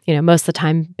 most of the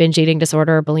time, binge eating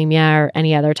disorder, or bulimia, or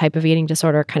any other type of eating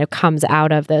disorder kind of comes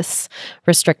out of this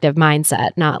restrictive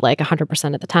mindset, not like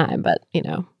 100% of the time, but,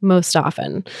 most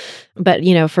often. But,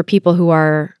 for people who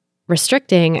are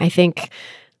restricting, I think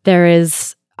there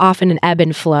is often an ebb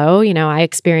and flow. I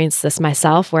experienced this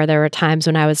myself where there were times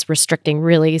when I was restricting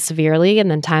really severely and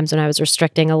then times when I was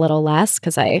restricting a little less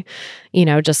because I,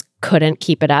 just couldn't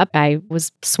keep it up. I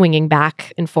was swinging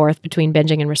back and forth between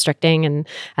binging and restricting and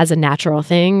as a natural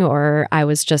thing, or I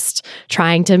was just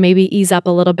trying to maybe ease up a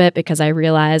little bit because I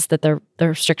realized that the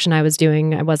restriction I was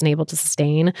doing, I wasn't able to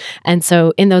sustain. And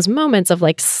so in those moments of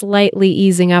like slightly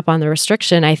easing up on the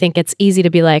restriction, I think it's easy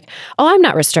to be like, oh, I'm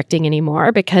not restricting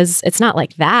anymore because it's not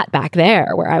like that back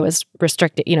there where I was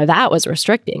restricted, that was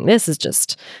restricting. This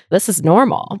is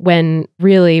normal. When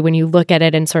really, when you look at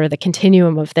it in sort of the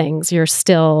continuum of things, you're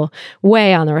still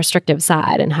way on the restrictive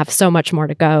side and have so much more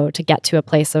to go to get to a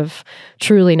place of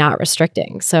truly not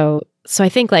restricting. So I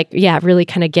think really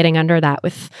kind of getting under that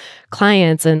with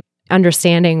clients and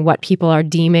understanding what people are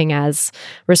deeming as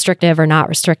restrictive or not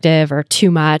restrictive or too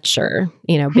much or,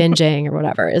 binging or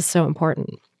whatever is so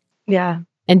important. Yeah.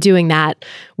 And doing that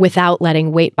without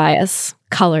letting weight bias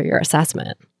color your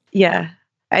assessment. Yeah.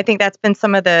 I think that's been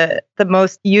some of the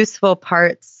most useful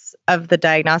parts of the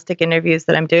diagnostic interviews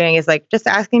that I'm doing is like just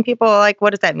asking people like,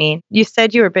 what does that mean? You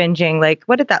said you were binging. Like,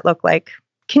 what did that look like?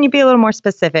 can you be a little more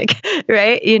specific,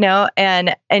 right?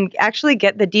 And actually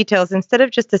get the details instead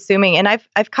of just assuming. And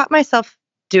I've caught myself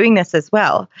doing this as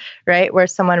well, right? Where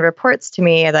someone reports to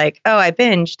me like, oh, I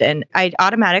binged, and I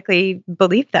automatically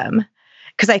believe them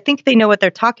because I think they know what they're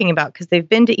talking about because they've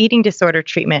been to eating disorder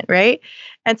treatment, right?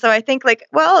 And so I think like,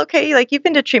 well, okay, like you've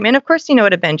been to treatment, of course you know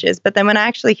what a binge is. But then when I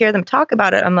actually hear them talk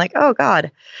about it, I'm like, oh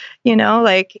God,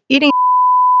 like eating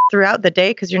throughout the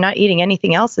day because you're not eating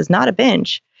anything else is not a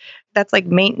binge. That's like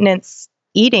maintenance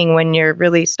eating when you're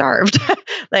really starved.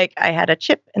 Like I had a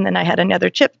chip and then I had another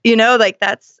chip, like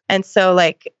that's, and so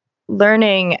like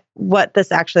learning what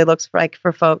this actually looks like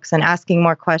for folks and asking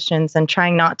more questions and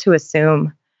trying not to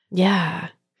assume. Yeah.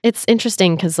 It's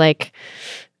interesting because like,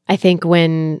 I think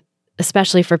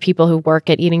especially for people who work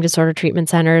at eating disorder treatment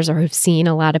centers or who've seen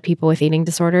a lot of people with eating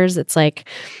disorders, it's like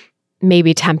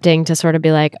maybe tempting to sort of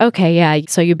be like, okay, yeah,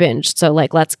 so you binged. So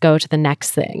like, let's go to the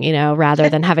next thing, rather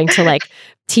than having to like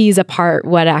tease apart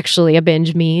what actually a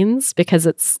binge means because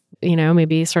it's,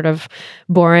 maybe sort of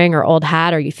boring or old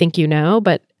hat or you think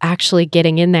but actually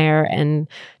getting in there and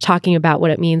talking about what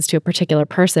it means to a particular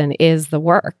person is the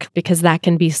work because that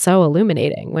can be so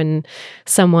illuminating when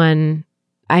someone,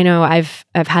 I know I've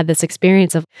had this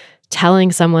experience of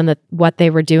telling someone that what they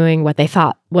were doing, what they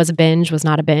thought was a binge was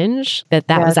not a binge, that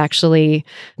yes. was actually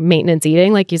maintenance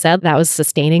eating, like you said, that was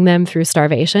sustaining them through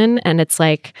starvation. And it's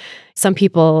like some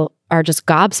people are just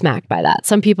gobsmacked by that.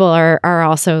 Some people are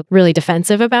also really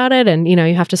defensive about it. And, you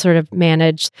have to sort of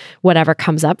manage whatever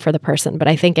comes up for the person. But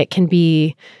I think it can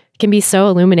be so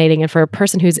illuminating. And for a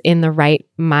person who's in the right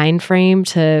mind frame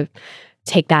to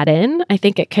take that in, I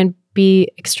think it can be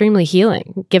extremely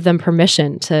healing. Give them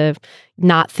permission to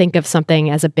not think of something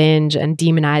as a binge and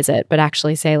demonize it, but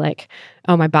actually say like,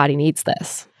 oh, my body needs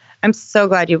this. I'm so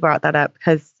glad you brought that up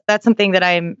because that's something that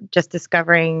I'm just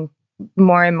discovering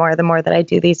more and more the more that I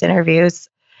do these interviews.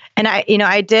 And I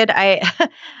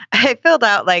filled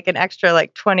out like an extra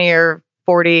like 20 or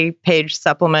 40 page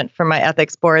supplement for my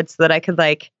ethics board so that I could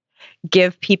like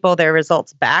give people their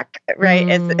results back, right?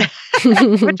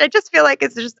 Which I just feel like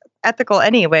is just ethical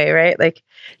anyway, right? Like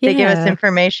they give us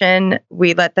information,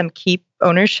 we let them keep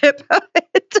ownership of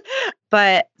it.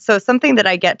 But so something that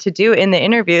I get to do in the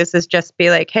interviews is just be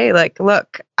like, hey, like,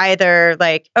 look, either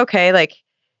like, okay, like,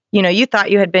 you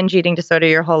thought you had binge eating disorder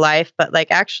your whole life, but like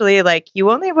actually like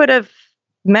you only would have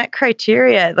met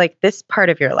criteria like this part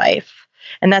of your life.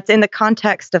 And that's in the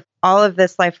context of all of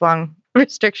this lifelong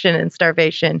restriction and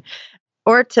starvation.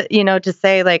 Or to, to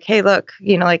say like, hey, look,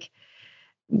 like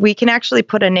we can actually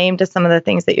put a name to some of the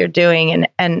things that you're doing.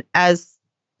 And as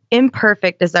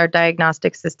imperfect as our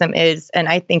diagnostic system is, and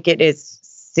I think it is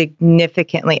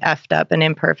significantly effed up and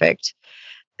imperfect,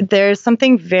 there's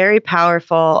something very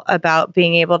powerful about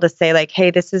being able to say like, hey,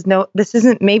 this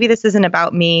isn't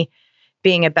about me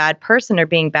being a bad person or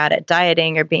being bad at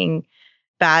dieting or being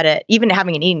bad at even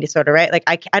having an eating disorder, right?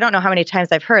 Like I don't know how many times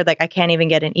I've heard like I can't even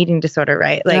get an eating disorder,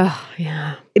 right? Like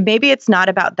maybe it's not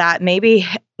about that. Maybe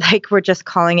like we're just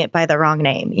calling it by the wrong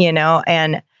name,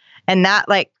 and that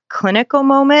like clinical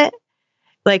moment,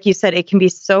 like you said, it can be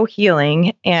so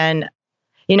healing. And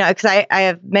because I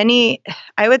have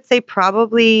I would say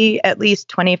probably at least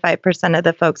 25% of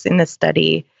the folks in this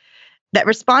study that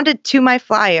responded to my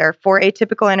flyer for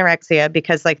atypical anorexia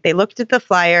because like they looked at the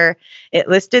flyer, it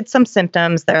listed some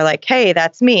symptoms. They're like, hey,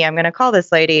 that's me. I'm going to call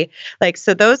this lady. Like,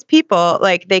 so those people,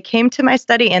 like they came to my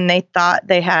study and they thought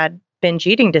they had binge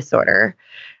eating disorder.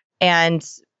 And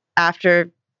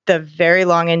after the very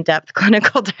long, in-depth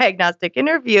clinical diagnostic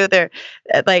interview, they're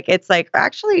like, it's like,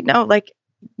 actually, no, like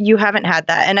you haven't had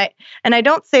that. And I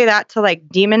don't say that to like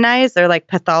demonize or like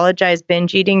pathologize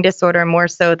binge eating disorder more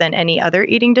so than any other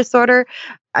eating disorder.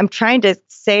 I'm trying to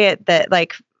say it that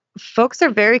like folks are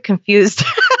very confused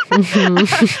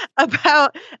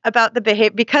about the behavior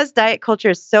because diet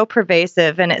culture is so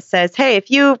pervasive and it says, hey,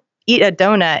 if you eat a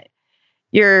donut,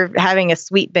 you're having a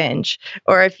sweet binge.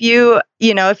 Or if you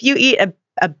eat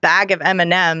a bag of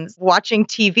M&Ms watching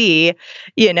TV,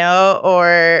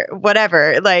 or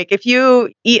whatever. Like if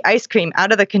you eat ice cream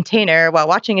out of the container while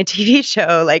watching a TV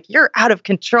show, like you're out of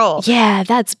control. Yeah,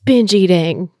 that's binge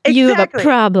eating. Exactly. You have a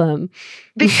problem.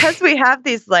 Because we have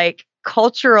these like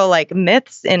cultural like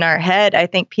myths in our head, I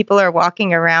think people are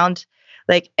walking around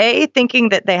like A, thinking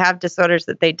that they have disorders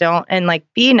that they don't, and like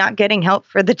B, not getting help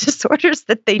for the disorders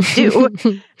that they do.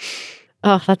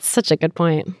 Oh, that's such a good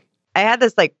point. I had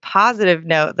this like positive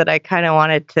note that I kind of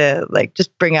wanted to like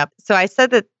just bring up. So I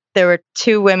said that there were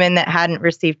 2 women that hadn't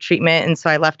received treatment. And so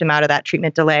I left them out of that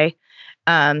treatment delay.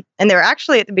 And there were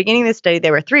actually at the beginning of the study,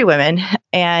 there were 3 women.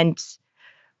 And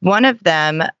one of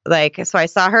them, so I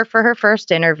saw her for her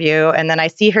first interview, and then I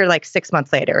see her 6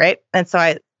 months later, right? And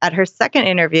so at her second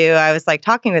interview, I was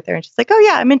talking with her, and she's like, "Oh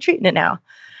yeah, I'm in treatment now."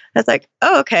 I was like,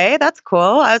 "Oh, okay, that's cool."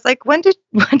 I was like, when did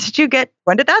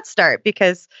that start?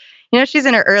 Because, she's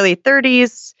in her early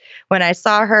 30s. When I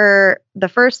saw her the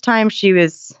first time, she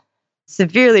was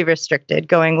severely restricted,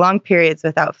 going long periods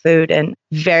without food and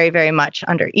very, very much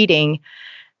under eating.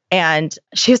 And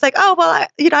she was like, "Oh, well,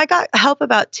 I got help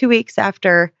about 2 weeks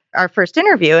after our first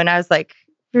interview." And I was like,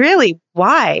 "Really?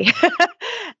 Why?"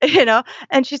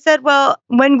 And she said, "Well,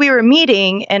 when we were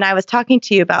meeting and I was talking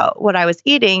to you about what I was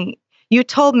eating, you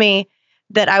told me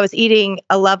that I was eating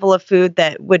a level of food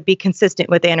that would be consistent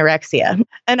with anorexia."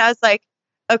 And I was like,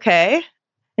 "Okay."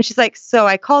 And she's like, "So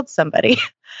I called somebody."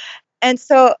 And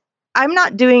so I'm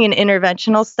not doing an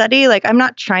interventional study. I'm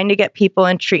not trying to get people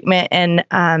in treatment.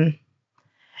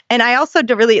 And I also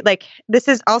do really this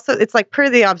is also, it's per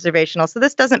the observational. So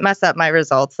this doesn't mess up my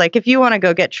results. If you want to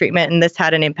go get treatment and this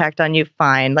had an impact on you,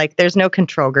 fine. There's no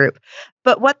control group.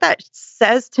 But what that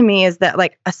says to me is that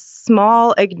a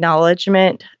small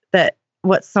acknowledgement that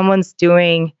what someone's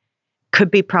doing could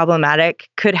be problematic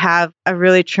could have a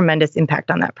really tremendous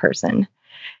impact on that person.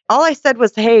 All I said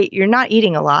was, "Hey, you're not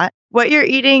eating a lot. What you're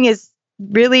eating is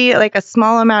really a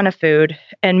small amount of food,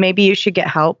 and maybe you should get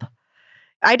help."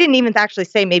 I didn't even actually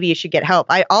say maybe you should get help.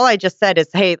 All I just said is,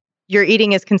 "Hey, your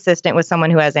eating is consistent with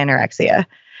someone who has anorexia."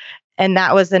 And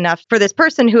that was enough for this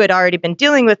person who had already been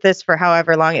dealing with this for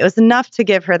however long. It was enough to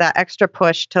give her that extra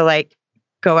push to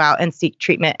go out and seek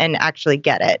treatment and actually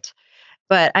get it.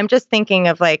 But I'm just thinking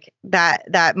of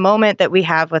that moment that we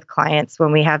have with clients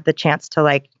when we have the chance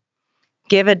to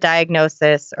give a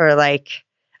diagnosis or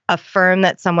affirm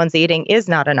that someone's eating is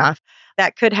not enough.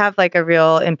 That could have a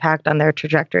real impact on their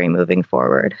trajectory moving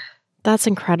forward. That's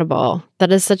incredible.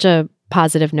 That is such a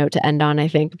positive note to end on, I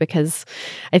think, because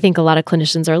I think a lot of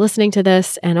clinicians are listening to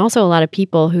this, and also a lot of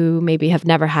people who maybe have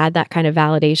never had that kind of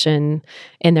validation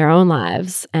in their own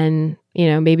lives. And,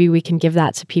 maybe we can give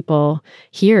that to people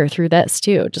here through this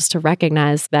too, just to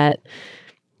recognize that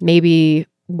maybe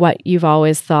what you've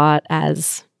always thought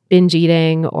as binge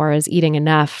eating or as eating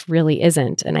enough really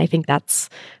isn't. And I think that's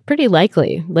pretty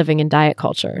likely living in diet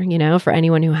culture, for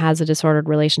anyone who has a disordered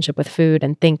relationship with food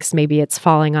and thinks maybe it's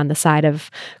falling on the side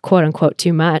of quote unquote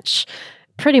too much.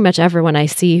 Pretty much everyone I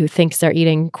see who thinks they're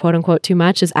eating quote unquote too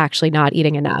much is actually not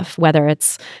eating enough, whether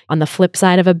it's on the flip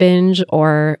side of a binge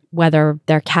or whether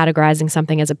they're categorizing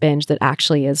something as a binge that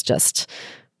actually is just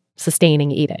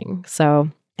sustaining eating. So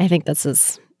I think this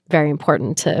is very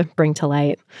important to bring to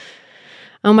light.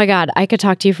 Oh my God, I could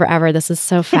talk to you forever. This is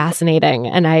so fascinating.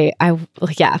 And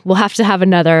we'll have to have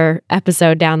another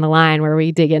episode down the line where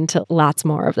we dig into lots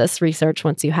more of this research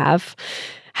once you have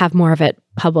more of it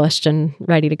published and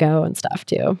ready to go and stuff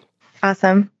too.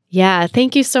 Awesome. Yeah,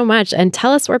 thank you so much. And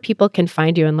tell us where people can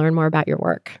find you and learn more about your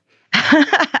work.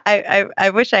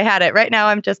 I wish I had it. Right now,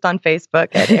 I'm just on Facebook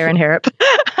at Erin Harrop.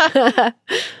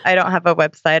 I don't have a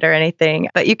website or anything,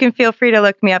 but you can feel free to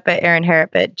look me up at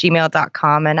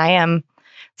erinharrop@gmail.com. And I am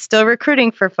still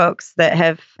recruiting for folks that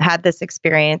have had this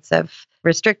experience of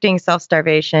restricting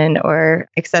self-starvation or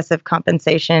excessive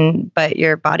compensation, but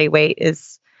your body weight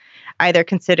is either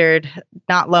considered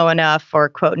not low enough or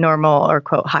quote normal or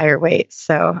quote higher weight.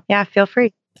 So yeah, feel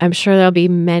free. I'm sure there'll be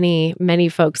many, many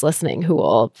folks listening who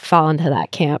will fall into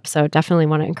that camp. So definitely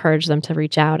want to encourage them to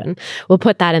reach out, and we'll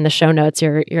put that in the show notes,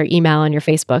 your email and your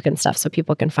Facebook and stuff, so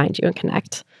people can find you and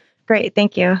connect. Great.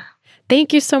 Thank you.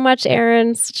 Thank you so much,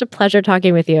 Erin. Such a pleasure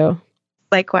talking with you.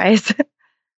 Likewise.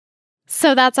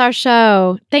 So that's our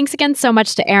show. Thanks again so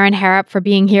much to Erin Harrop for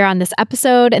being here on this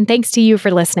episode, and thanks to you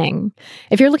for listening.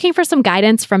 If you're looking for some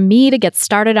guidance from me to get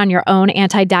started on your own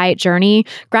anti-diet journey,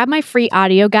 grab my free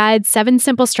audio guide, 7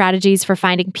 Simple Strategies for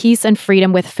Finding Peace and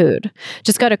Freedom with Food.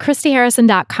 Just go to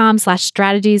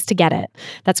christyharrison.com/strategies to get it.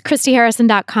 That's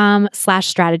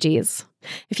christyharrison.com/strategies.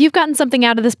 If you've gotten something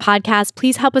out of this podcast,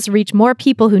 please help us reach more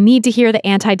people who need to hear the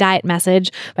anti-diet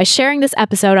message by sharing this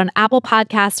episode on Apple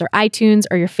Podcasts or iTunes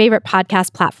or your favorite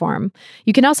podcast platform.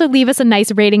 You can also leave us a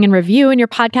nice rating and review in your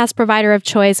podcast provider of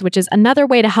choice, which is another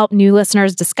way to help new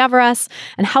listeners discover us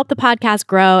and help the podcast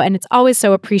grow, and it's always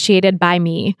so appreciated by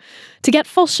me. To get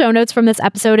full show notes from this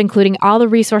episode, including all the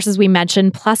resources we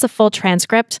mentioned, plus a full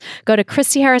transcript, go to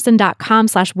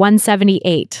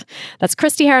christyharrison.com/178. That's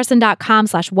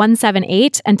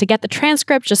christyharrison.com/178. And to get the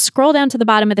transcript, just scroll down to the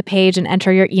bottom of the page and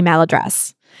enter your email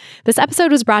address. This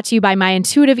episode was brought to you by my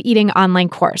intuitive eating online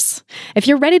course. If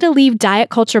you're ready to leave diet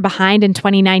culture behind in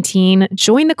 2019,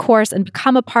 join the course and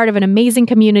become a part of an amazing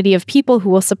community of people who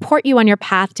will support you on your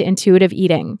path to intuitive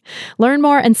eating. Learn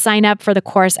more and sign up for the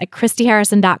course at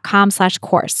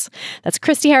christyharrison.com/course. That's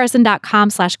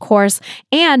christyharrison.com/course.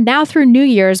 And now through New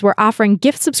Year's, we're offering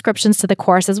gift subscriptions to the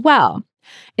course as well.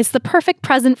 It's the perfect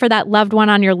present for that loved one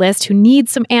on your list who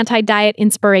needs some anti-diet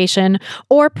inspiration,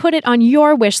 or put it on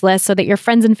your wish list so that your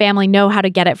friends and family know how to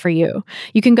get it for you.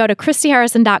 You can go to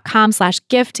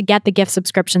christyharrison.com/gift to get the gift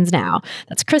subscriptions now.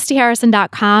 That's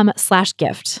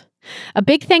christyharrison.com/gift. A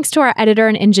big thanks to our editor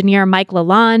and engineer, Mike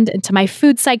Lalonde, and to my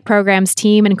Food Psych programs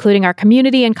team, including our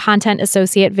community and content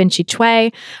associate, Vinci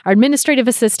Chue, our administrative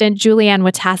assistant, Julianne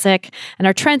Watasik, and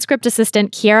our transcript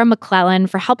assistant, Kiara McClellan,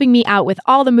 for helping me out with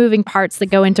all the moving parts that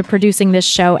go into producing this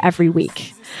show every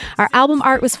week. Our album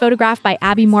art was photographed by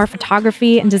Abby Moore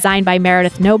Photography and designed by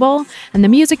Meredith Noble, and the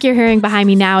music you're hearing behind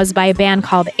me now is by a band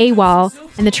called AWOL,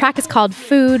 and the track is called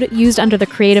Food, used under the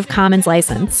Creative Commons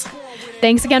license.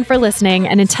 Thanks again for listening,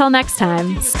 and until next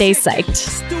time, stay psyched.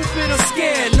 Stupid or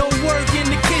scared, no work in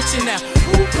the kitchen now.